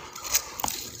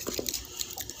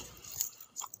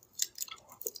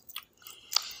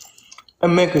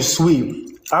 And make it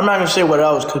sweet. I'm not gonna say what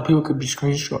else because people could be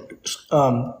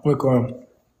recording.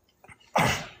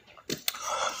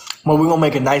 But we're gonna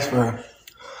make it nice for her.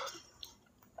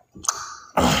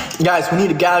 Guys, we need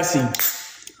a galaxy.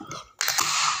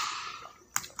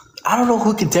 I don't know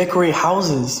who could decorate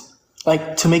houses,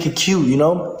 like to make it cute, you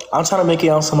know? I'm trying to make it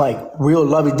on some like real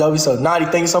lovey-dovey stuff. Naughty,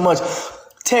 thank you so much.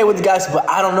 Tell you with the guys, but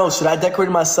I don't know. Should I decorate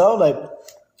it myself? Like,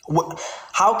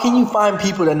 how can you find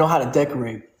people that know how to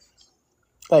decorate?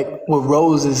 Like with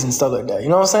roses and stuff like that. You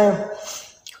know what I'm saying?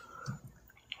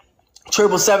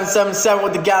 777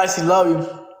 with the galaxy, love you.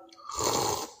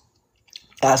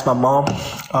 Ask my mom.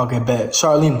 Okay, bet.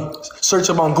 Charlene, search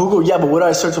up on Google. Yeah, but what do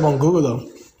I search up on Google though?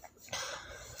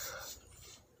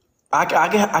 I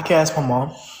can ask my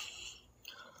mom.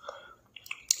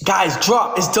 Guys,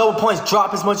 drop. It's double points.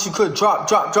 Drop as much as you could.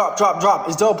 Drop.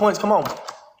 It's double points. Come on.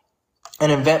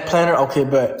 An event planner. Okay,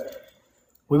 bet.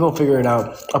 We're gonna figure it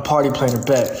out. A party planner,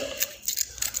 bet.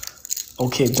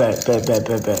 Okay, bet.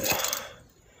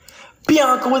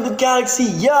 Bianca with the galaxy,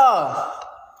 yeah.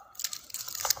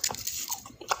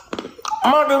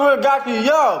 Bianca with the galaxy,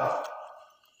 yeah.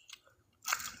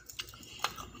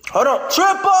 Hold on,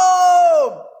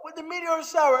 triple with the meteor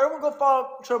shower. Everyone go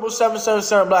follow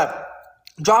 777 Black.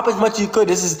 Drop as much as you could.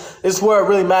 This is where it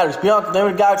really matters. Bianca, name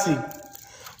of the galaxy.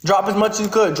 Drop as much as you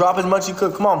could.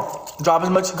 Come on. Drop as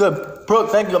much as you could. Brooke,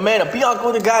 thank you. Amanda, Bianca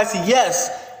with the galaxy. Yes.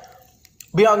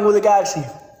 Bianca with the galaxy.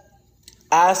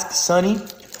 Ask Sunny.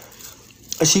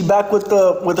 Is she back with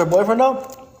her boyfriend though?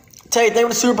 Tay, thank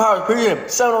you for the superpowers. Appreciate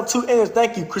it. 702 English,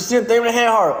 thank you. Christina, thank you for the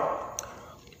hand heart.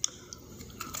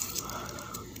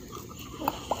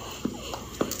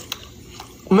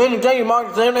 Minnie, thank you. Mark,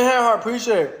 thank you for the hand heart.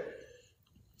 Appreciate it.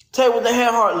 Tay with the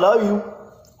hand heart. Love you.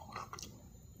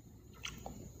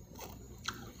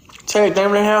 Tay, thank you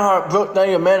for the hand heart. Brooke, thank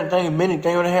you. Amanda, thank you. Minnie,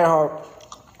 thank you for the hand heart.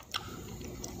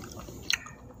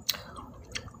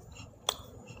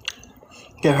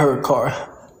 Get her a car.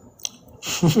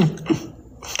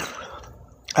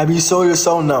 Have you sold your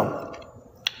soul? No.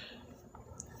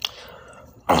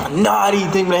 Naughty,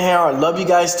 thank you for the hand heart. Love you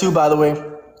guys too, by the way.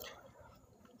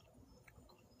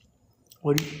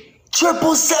 What do you?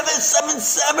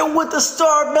 777 with the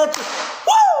star mention.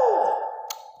 Woo!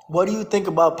 What do you think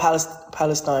about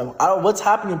Palestine? What's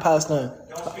happening in Palestine?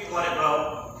 Don't speak on it,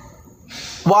 bro.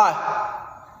 Why?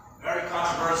 Very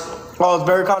controversial. Oh, it's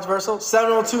very controversial.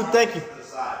 702, thank you.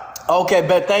 Okay,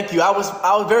 bet, thank you. I was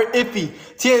very iffy.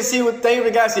 TNC with thank you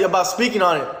to guys about speaking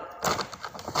on it.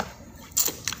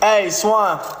 Hey,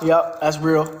 Swan. Yep, that's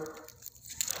real.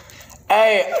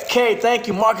 Hey, Kay, thank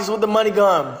you. Marcus with the money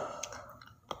gun.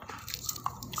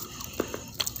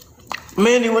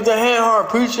 Mindy with the hand heart,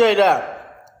 appreciate that.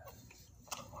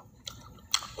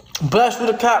 Blessed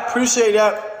with the cap, appreciate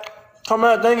that. Come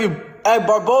out, thank you. Hey,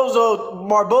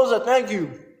 Barboza, thank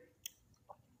you.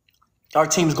 Our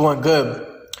team's going good.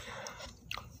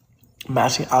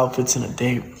 Matching outfits in a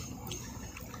date.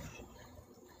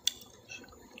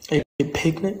 A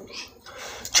picnic.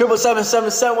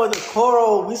 777 with the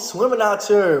coral. We swimming out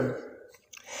here.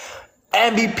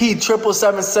 MVP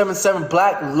 777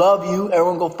 Black. Love you.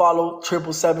 Everyone go follow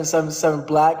 777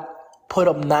 Black. Put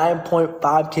up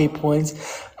 9.5K points.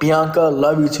 Bianca,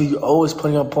 love you too. You're always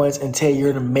putting up points. And Tay,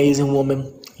 you're an amazing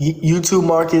woman. You too,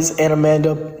 Marcus and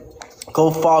Amanda.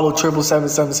 Go follow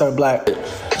 777 Black.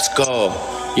 Let's go.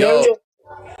 Yo.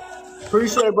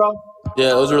 Appreciate it, bro. Yeah,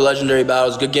 those were legendary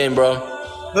battles. Good game, bro.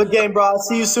 Good game, bro. I'll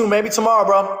see you soon. Maybe tomorrow,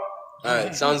 bro. All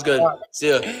right, sounds good. See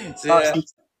ya.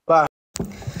 Bye.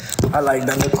 I like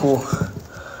them. They're cool.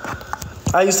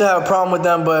 I used to have a problem with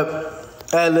them, but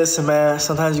hey, listen, man.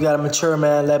 Sometimes you gotta mature,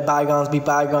 man. Let bygones be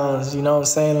bygones. You know what I'm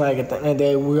saying? Like at the end of the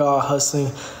day, we're all hustling.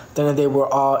 At the end of the day, we're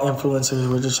all influencers.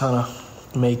 We're just trying to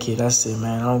make it. That's it,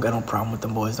 man. I don't got no problem with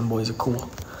them boys. Them boys are cool.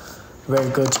 Very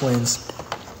good twins.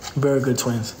 Very good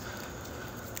twins.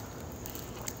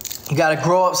 You gotta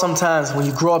grow up sometimes. When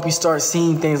you grow up, you start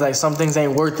seeing things like some things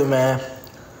ain't worth it, man.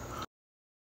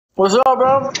 What's up,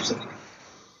 bro?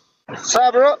 What's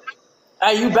up, bro?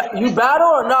 Hey, you battle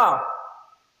or nah?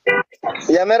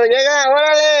 Ya mero llega,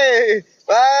 órale.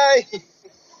 Bye.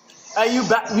 Hey,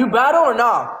 you battle or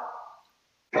nah?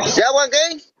 Ya one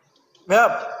game? Yep.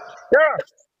 Yeah.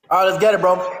 All right, let's get it,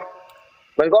 bro.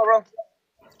 Let's go, bro.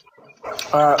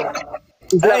 All right.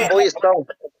 Hey. Boy, stone.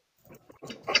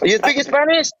 You speak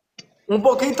Spanish? Un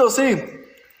poquito, sí.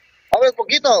 Hablas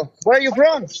poquito. Where are you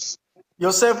from?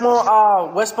 Yo soy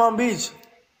from West Palm Beach,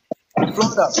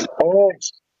 Florida. Oh,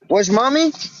 where's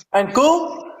mommy? And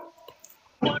tú?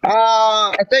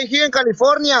 Estoy here in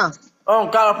California. Oh,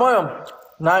 California.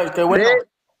 Nice, qué bueno.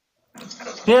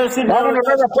 Sí. Vámonos,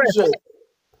 raza, pues.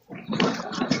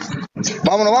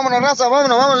 Vámonos, raza,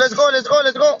 vámonos. Let's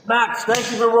go. Max, thank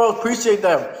you for the rose. Appreciate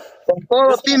that. Con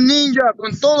todo Team Ninja.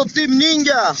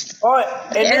 All right,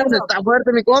 hey, Ninja. Está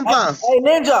fuerte, mi compa. Hey,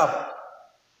 Ninja.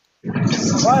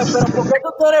 Oye, pero ¿por qué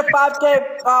tú tienes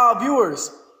 5K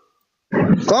viewers?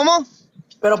 ¿Cómo?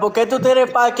 Pero ¿por qué tú tienes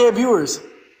 5K viewers?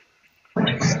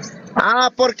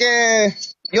 Porque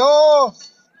yo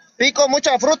pico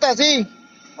mucha fruta, sí.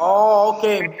 Oh,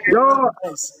 okay. Yo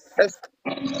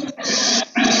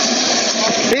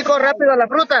pico rápido la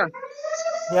fruta.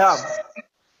 Yeah.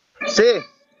 Sí.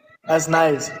 That's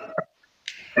nice.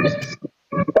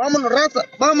 Vámonos, raza.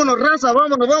 Vámonos.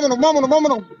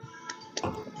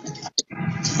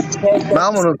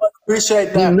 Vámonos.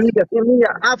 Appreciate that. Team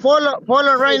Ninja.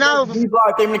 Follow right now.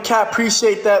 B-Block, gave me the cap.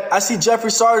 Appreciate that. I see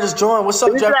Jeffree Star just joined. What's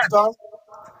up, Jeffree Star?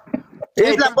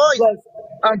 Isla boy.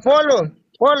 And follow.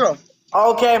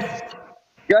 Okay.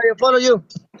 Yeah, I follow you.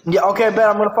 Yeah, okay, bet.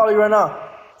 I'm gonna follow you right now.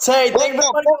 Tay, thank you.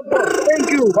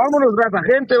 Vámonos, raza,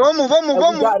 gente. Vamos.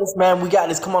 We got this, man. We got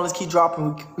this. Come on, let's keep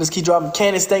dropping.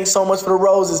 Candace, thanks so much for the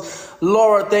roses.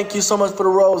 Laura, thank you so much for the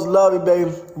rose. Love you,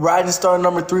 baby. Rising star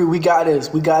number 3. We got this.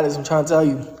 I'm trying to tell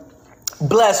you.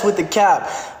 Bless with the cap.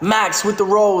 Max with the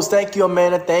rose. Thank you,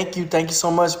 Amanda. Thank you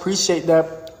so much. Appreciate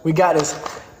that. We got this.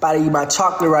 About to eat my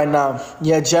chocolate right now.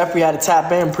 Yeah, Jeffrey had to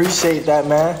tap in. Appreciate that,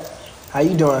 man. How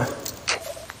you doing?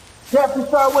 Jeffree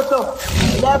Star with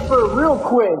the leopard real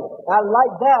quick. I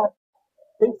like that.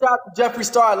 Big shout out to Jeffree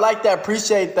Star. I like that.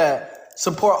 Appreciate that.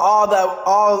 Support all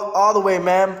the way,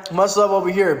 man. Much love over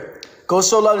here. Go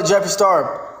show love to Jeffree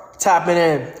Star. Tapping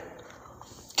in.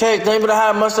 Okay, thank you for the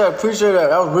high mustache. Appreciate that.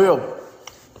 That was real.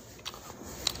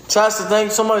 Chasta, thank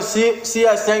you so much.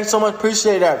 CS, thank you so much.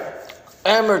 Appreciate that.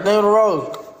 Amber, thank you for the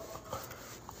rose.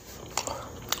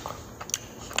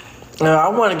 I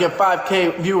want to get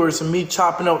 5K viewers of me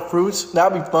chopping up fruits.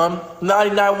 That'd be fun.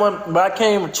 99 but I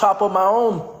can't even chop up my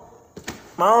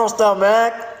own stuff,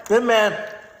 man. This man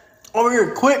over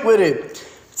here quick with it.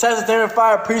 Texas Darren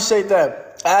Fire, appreciate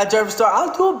that. Add Jeffree Star.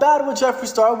 I'll do a battle with Jeffree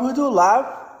Star. We'll do it live.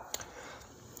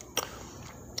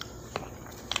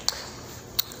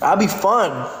 That'd be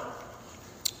fun.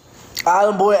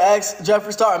 Island Boy X,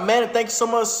 Jeffree Star. Amanda, thank you so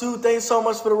much. Sue, thank you so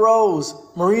much for the rose.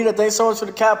 Marina, thanks so much for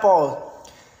the cat paws.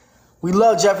 We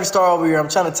love Jeffree Star over here. I'm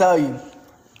trying to tell you.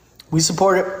 We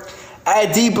support it.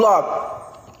 Hey,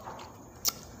 D-Block.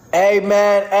 Hey,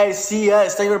 man. Hey,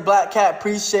 CS. Thank you for the black cat.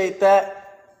 Appreciate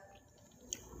that.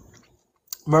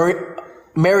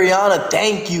 Mariana,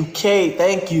 thank you. Kate,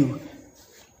 thank you.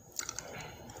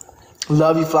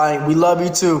 Love you, Flying. We love you,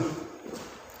 too.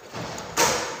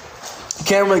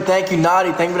 Kimberly, thank you.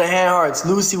 Naughty, thank you for the hand hearts.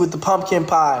 Lucy with the pumpkin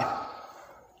pie.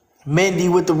 Mindy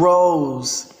with the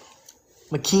rose.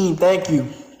 McKean, thank you.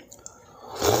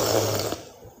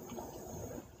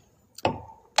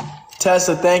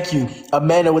 Tessa, thank you.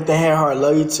 Amanda with the hand heart,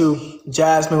 love you too.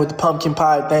 Jasmine with the pumpkin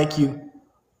pie, thank you.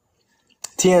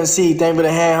 TNC, thank you for the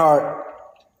hand heart.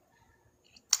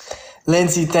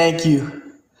 Lindsay, thank you.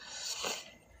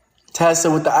 Tessa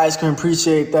with the ice cream,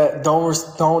 appreciate that.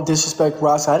 Don't disrespect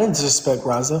Raza. I didn't disrespect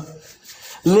Raza.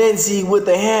 Lindsay with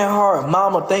the hand heart.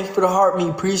 Mama, thank you for the heart me,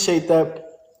 appreciate that.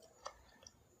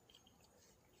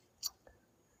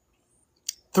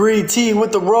 3T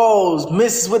with the rose,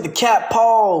 Mrs. with the cat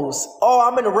paws. Oh,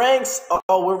 I'm in the ranks.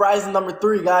 Oh, we're rising number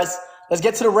 3, guys. Let's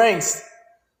get to the ranks.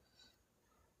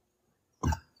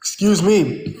 Excuse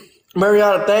me.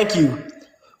 Mariana, thank you.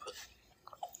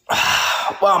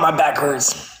 Wow, my back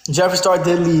hurts. Jeffree Star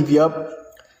did leave, yup.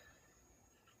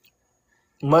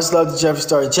 Much love to Jeffree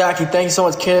Star. Jackie, thank you so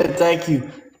much, kid. Thank you.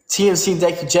 TMC,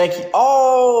 thank you, Jackie.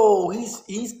 Oh,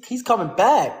 he's coming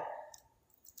back.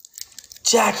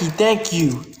 Jackie, thank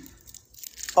you.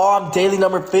 Oh, I'm daily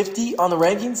number 50 on the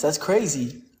rankings? That's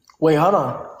crazy. Wait, hold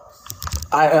on.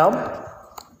 I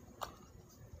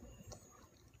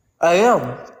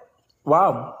am.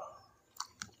 Wow.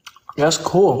 That's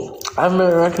cool. I haven't been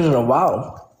in rankings in a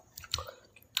while.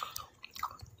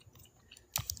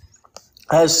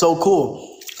 That is so cool.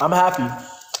 I'm happy.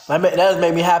 That has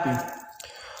made me happy.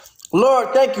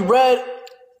 Lord, thank you. Red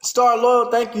Star Loyal,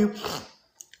 thank you.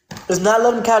 Let's not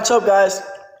let him catch up, guys.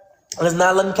 Let's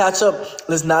not let him catch up.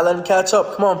 Let's not let him catch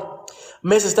up. Come on.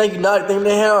 Mrs. Thank you, Naughty. Thank you for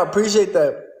the hand heart. Appreciate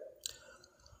that.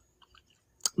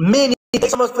 Minnie,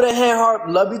 thanks so much for the hand heart.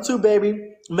 Love you too,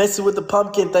 baby. Messing with the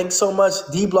pumpkin. Thanks so much.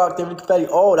 D-Block, thank you for the confetti.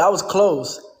 Oh, that was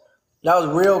close. That was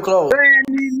real close.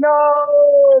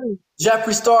 No!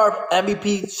 Jeffree Star,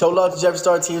 MVP. Show love to Jeffree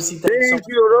Star, TMC. Thank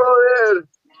you, brother.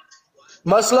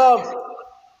 Much love.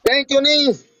 Thank you,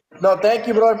 Nis. No, thank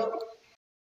you, bro.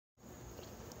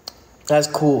 That's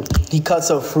cool. He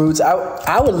cuts up fruits.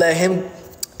 I would let him,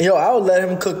 I would let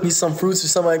him cook me some fruits or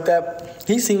something like that.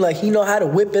 He seemed like he know how to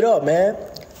whip it up, man.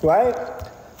 Right?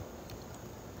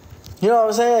 You know what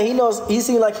I'm saying? He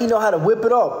seemed like he know how to whip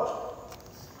it up.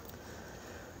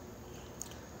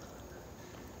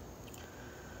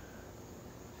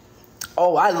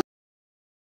 Oh,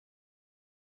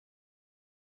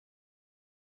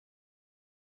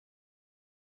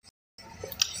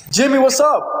 Jimmy, what's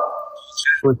up?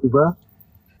 What's up, bro?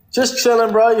 Just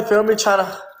chilling, bro. You feel me? Trying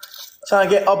to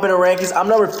get up in the rankings. I'm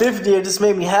number 50. It just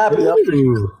made me happy.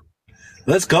 Ooh.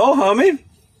 Let's go, homie.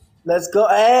 Let's go.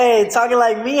 Hey, talking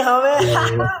like me, homie.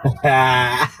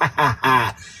 Hey,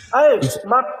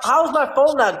 how's my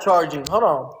phone not charging? Hold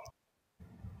on.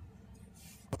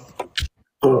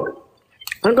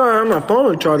 I'm gonna have my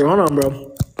phone charger. Hold on,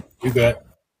 bro. You good?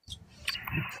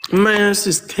 Man, it's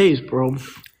this case, bro.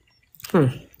 All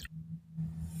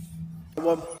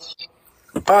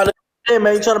right, hey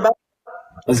man, you trying to back?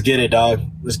 Let's get it, dog.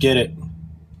 Let's get it.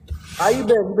 How you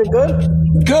been? You been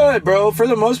good? Good, bro. For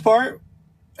the most part,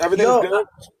 everything's good.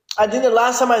 I think the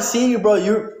last time I seen you,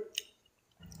 bro,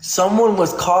 someone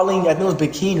was calling. I think it was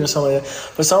Bikini or something like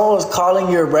that. But someone was calling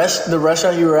the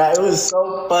restaurant you were at. It was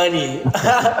so funny.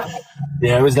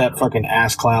 Yeah, it was that fucking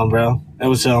ass clown, bro. It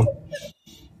was him.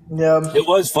 Yeah. It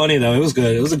was funny though. It was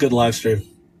good. It was a good live stream.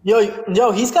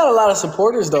 Yo, he's got a lot of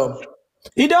supporters though.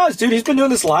 He does, dude. He's been doing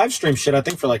this live stream shit, I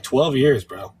think, for like 12 years,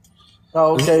 bro.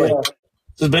 Oh, okay, This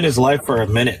has been his life for a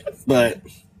minute. But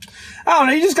I don't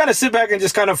know. You just got to sit back and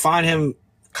just kind of find him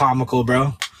comical,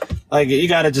 bro. Like, you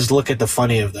got to just look at the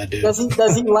funny of that dude. Does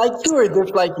he like you or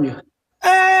dislike you?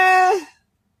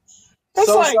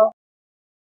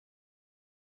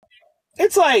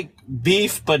 It's like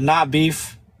beef, but not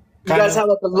beef. You guys have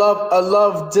like a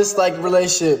love dislike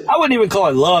relationship. I wouldn't even call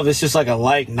it love. It's just like a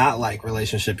like not like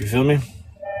relationship. You feel me?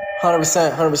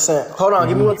 100%. Hold on,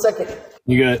 give me 1 second.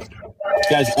 You good?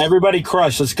 Guys, everybody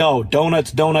crush. Let's go.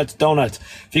 Donuts.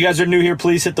 If you guys are new here,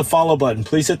 please hit the follow button.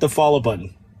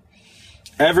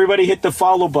 Everybody hit the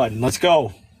follow button. Let's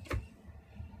go.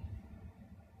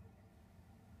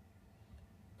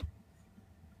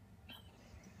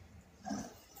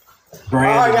 All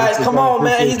right, guys, come on,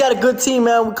 man. He's got a good team,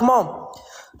 man. Come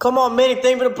on, Minnie. Thank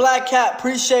you for the black cat.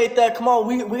 Appreciate that. Come on,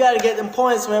 we got to get them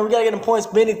points, man. We got to get them points.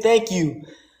 Minnie, thank you.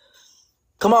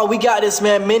 Come on, we got this,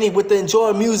 man. Minnie with the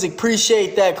enjoy music.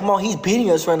 Appreciate that. Come on, he's beating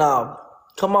us right now.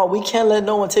 Come on, we can't let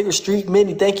no one take a streak.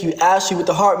 Minnie, thank you. Ashley with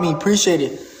the heart me. Appreciate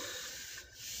it.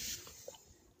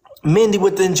 Mindy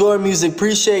with the enjoy music.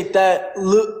 Appreciate that.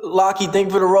 Lockie, thank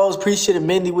you for the rose. Appreciate it.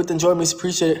 Mindy with the enjoy music.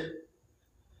 Appreciate it.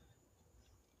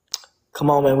 Come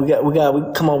on, man. We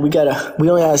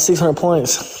only have 600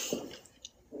 points.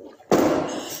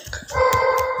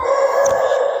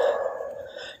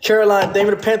 Caroline, thank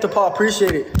you for the Panther Paw.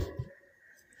 Appreciate it.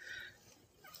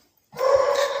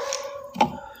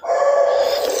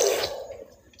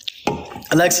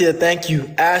 Alexia, thank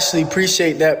you. Ashley,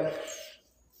 appreciate that.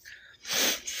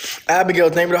 Abigail,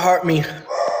 thank you for the heart me.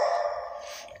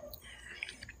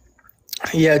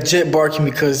 Yeah, Jit barking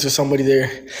because there's somebody there.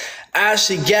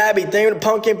 Ashley, Gabby, thank you for the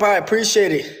pumpkin pie.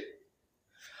 Appreciate it.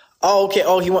 Oh, okay.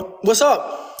 Oh, what's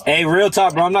up? Hey, real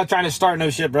talk, bro. I'm not trying to start no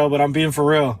shit, bro, but I'm being for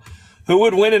real. Who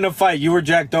would win in a fight, you or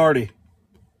Jack Doherty?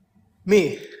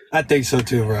 Me. I think so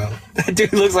too, bro. That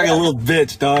dude looks like a little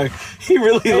bitch, dog. He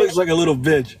really looks like a little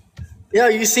bitch. Yeah,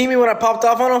 you see me when I popped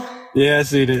off on him? Yeah, I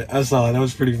seen it. I saw it. That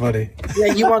was pretty funny.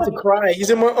 Yeah, he wants to cry. He's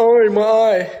in my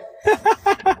eye.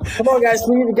 Come on, guys.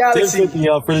 We need a galaxy.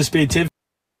 1050, for the speed. 10.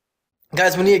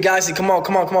 Guys, we need a galaxy. Come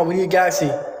on. We need a galaxy.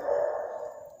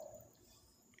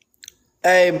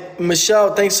 Hey,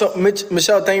 Michelle,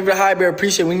 Michelle, thank you for the high bear.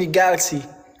 Appreciate it. We need Galaxy.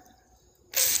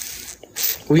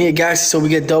 We need Galaxy so we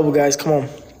get double, guys. Come on.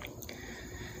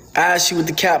 Ashley with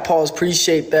the cat paws.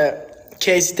 Appreciate that.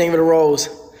 Casey, thank you for the rose.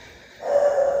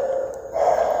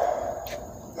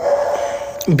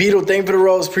 Beetle, thank you for the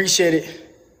rose. Appreciate it.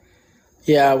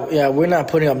 Yeah, we're not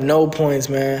putting up no points,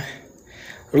 man.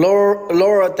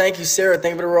 Laura, thank you. Sarah,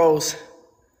 thank you for the rose.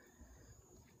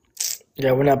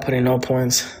 Yeah, we're not putting no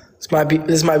points.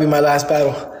 This might be my last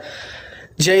battle.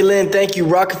 Jalen, thank you.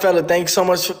 Rockefeller, thank you so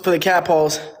much for the cat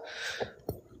paws.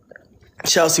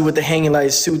 Chelsea with the hanging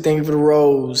lights. Sue, thank you for the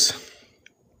rose.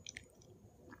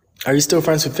 Are you still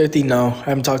friends with 50? No, I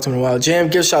haven't talked to him in a while. Jam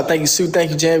gift shop, thank you. Sue,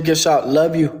 thank you. Jam gift shop,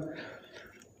 love you.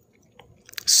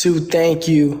 Sue, thank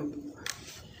you.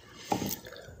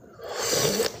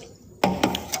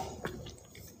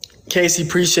 Casey,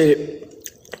 appreciate it.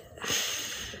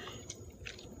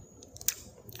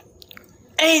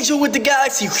 Angel with the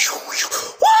Galaxy. Woo!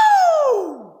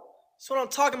 That's what I'm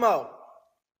talking about.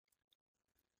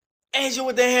 Angel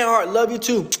with the hand heart. Love you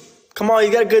too. Come on,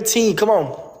 you got a good team. Come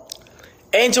on.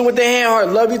 Angel with the hand heart.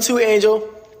 Love you too, Angel.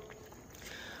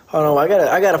 Hold on,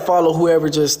 I gotta follow whoever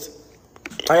just.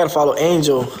 I gotta follow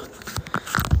Angel.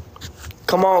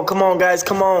 Come on, guys.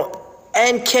 Come on.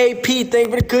 NKP, thank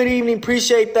you for the good evening.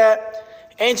 Appreciate that.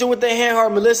 Angel with the hand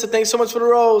heart. Melissa, thanks so much for the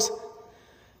rose.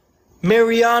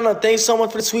 Mariana, thanks so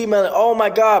much for the sweet melon. Oh my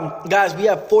God. Guys, we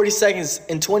have 40 seconds.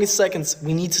 In 20 seconds,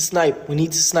 we need to snipe.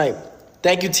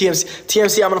 Thank you, TMC.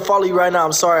 TMC, I'm going to follow you right now.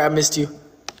 I'm sorry I missed you.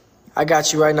 I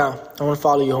got you right now. I want to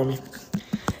follow you, homie.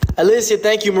 Alicia,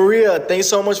 thank you. Maria, thanks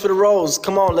so much for the rose.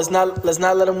 Come on, let's not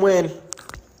let them win.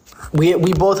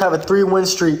 We both have a 3-win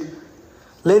streak.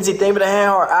 Lindsay, thank you for the hand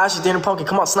heart. Ashley, Daniel Pumpkin.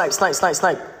 Come on, snipe.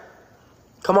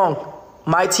 Come on.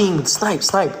 My team,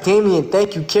 snipe. Damien,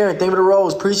 thank you. Karen, thank you for the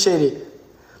rose. Appreciate it.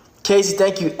 Casey,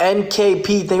 thank you.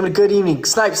 NKP, thank you for the good evening.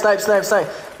 Snipe.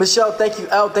 Michelle, thank you.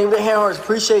 L, thank you for the hand hearts.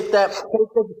 Appreciate that.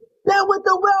 Then with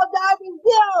the well diving,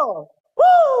 yeah.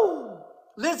 Woo!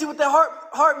 Lindsay with the hand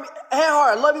heart.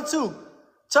 I love you too.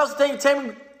 Chelsea, thank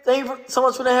you so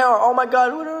much for the hand heart. Oh my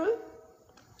God.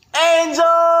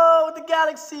 Angel with the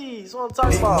Galaxy. That's what I'm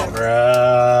talking about.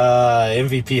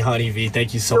 MVP Honey V,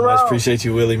 thank you so much. Appreciate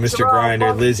you, Willie, Mr.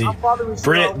 Grinder, Lizzie,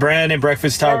 Brent, Brandon,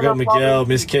 Breakfast Taco, Miguel,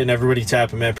 Miss Kitten, everybody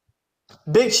tapping, man.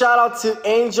 Big shout out to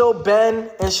Angel, Ben,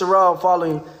 and Sherelle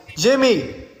following.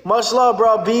 Jimmy, much love,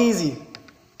 bro. Be easy.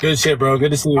 Good shit, bro.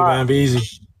 Good to see you, man. Be easy.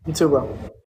 You too, bro.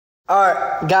 All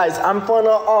right, guys, I'm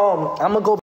gonna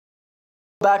go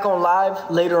back on live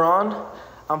later on.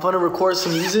 I'm gonna record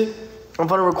some music. And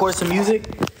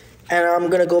I'm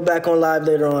gonna go back on live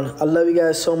later on. I love you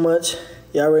guys so much.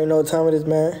 Y'all already know what time it is,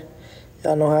 man.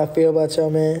 Y'all know how I feel about y'all,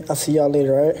 man. I'll see y'all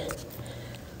later, all right?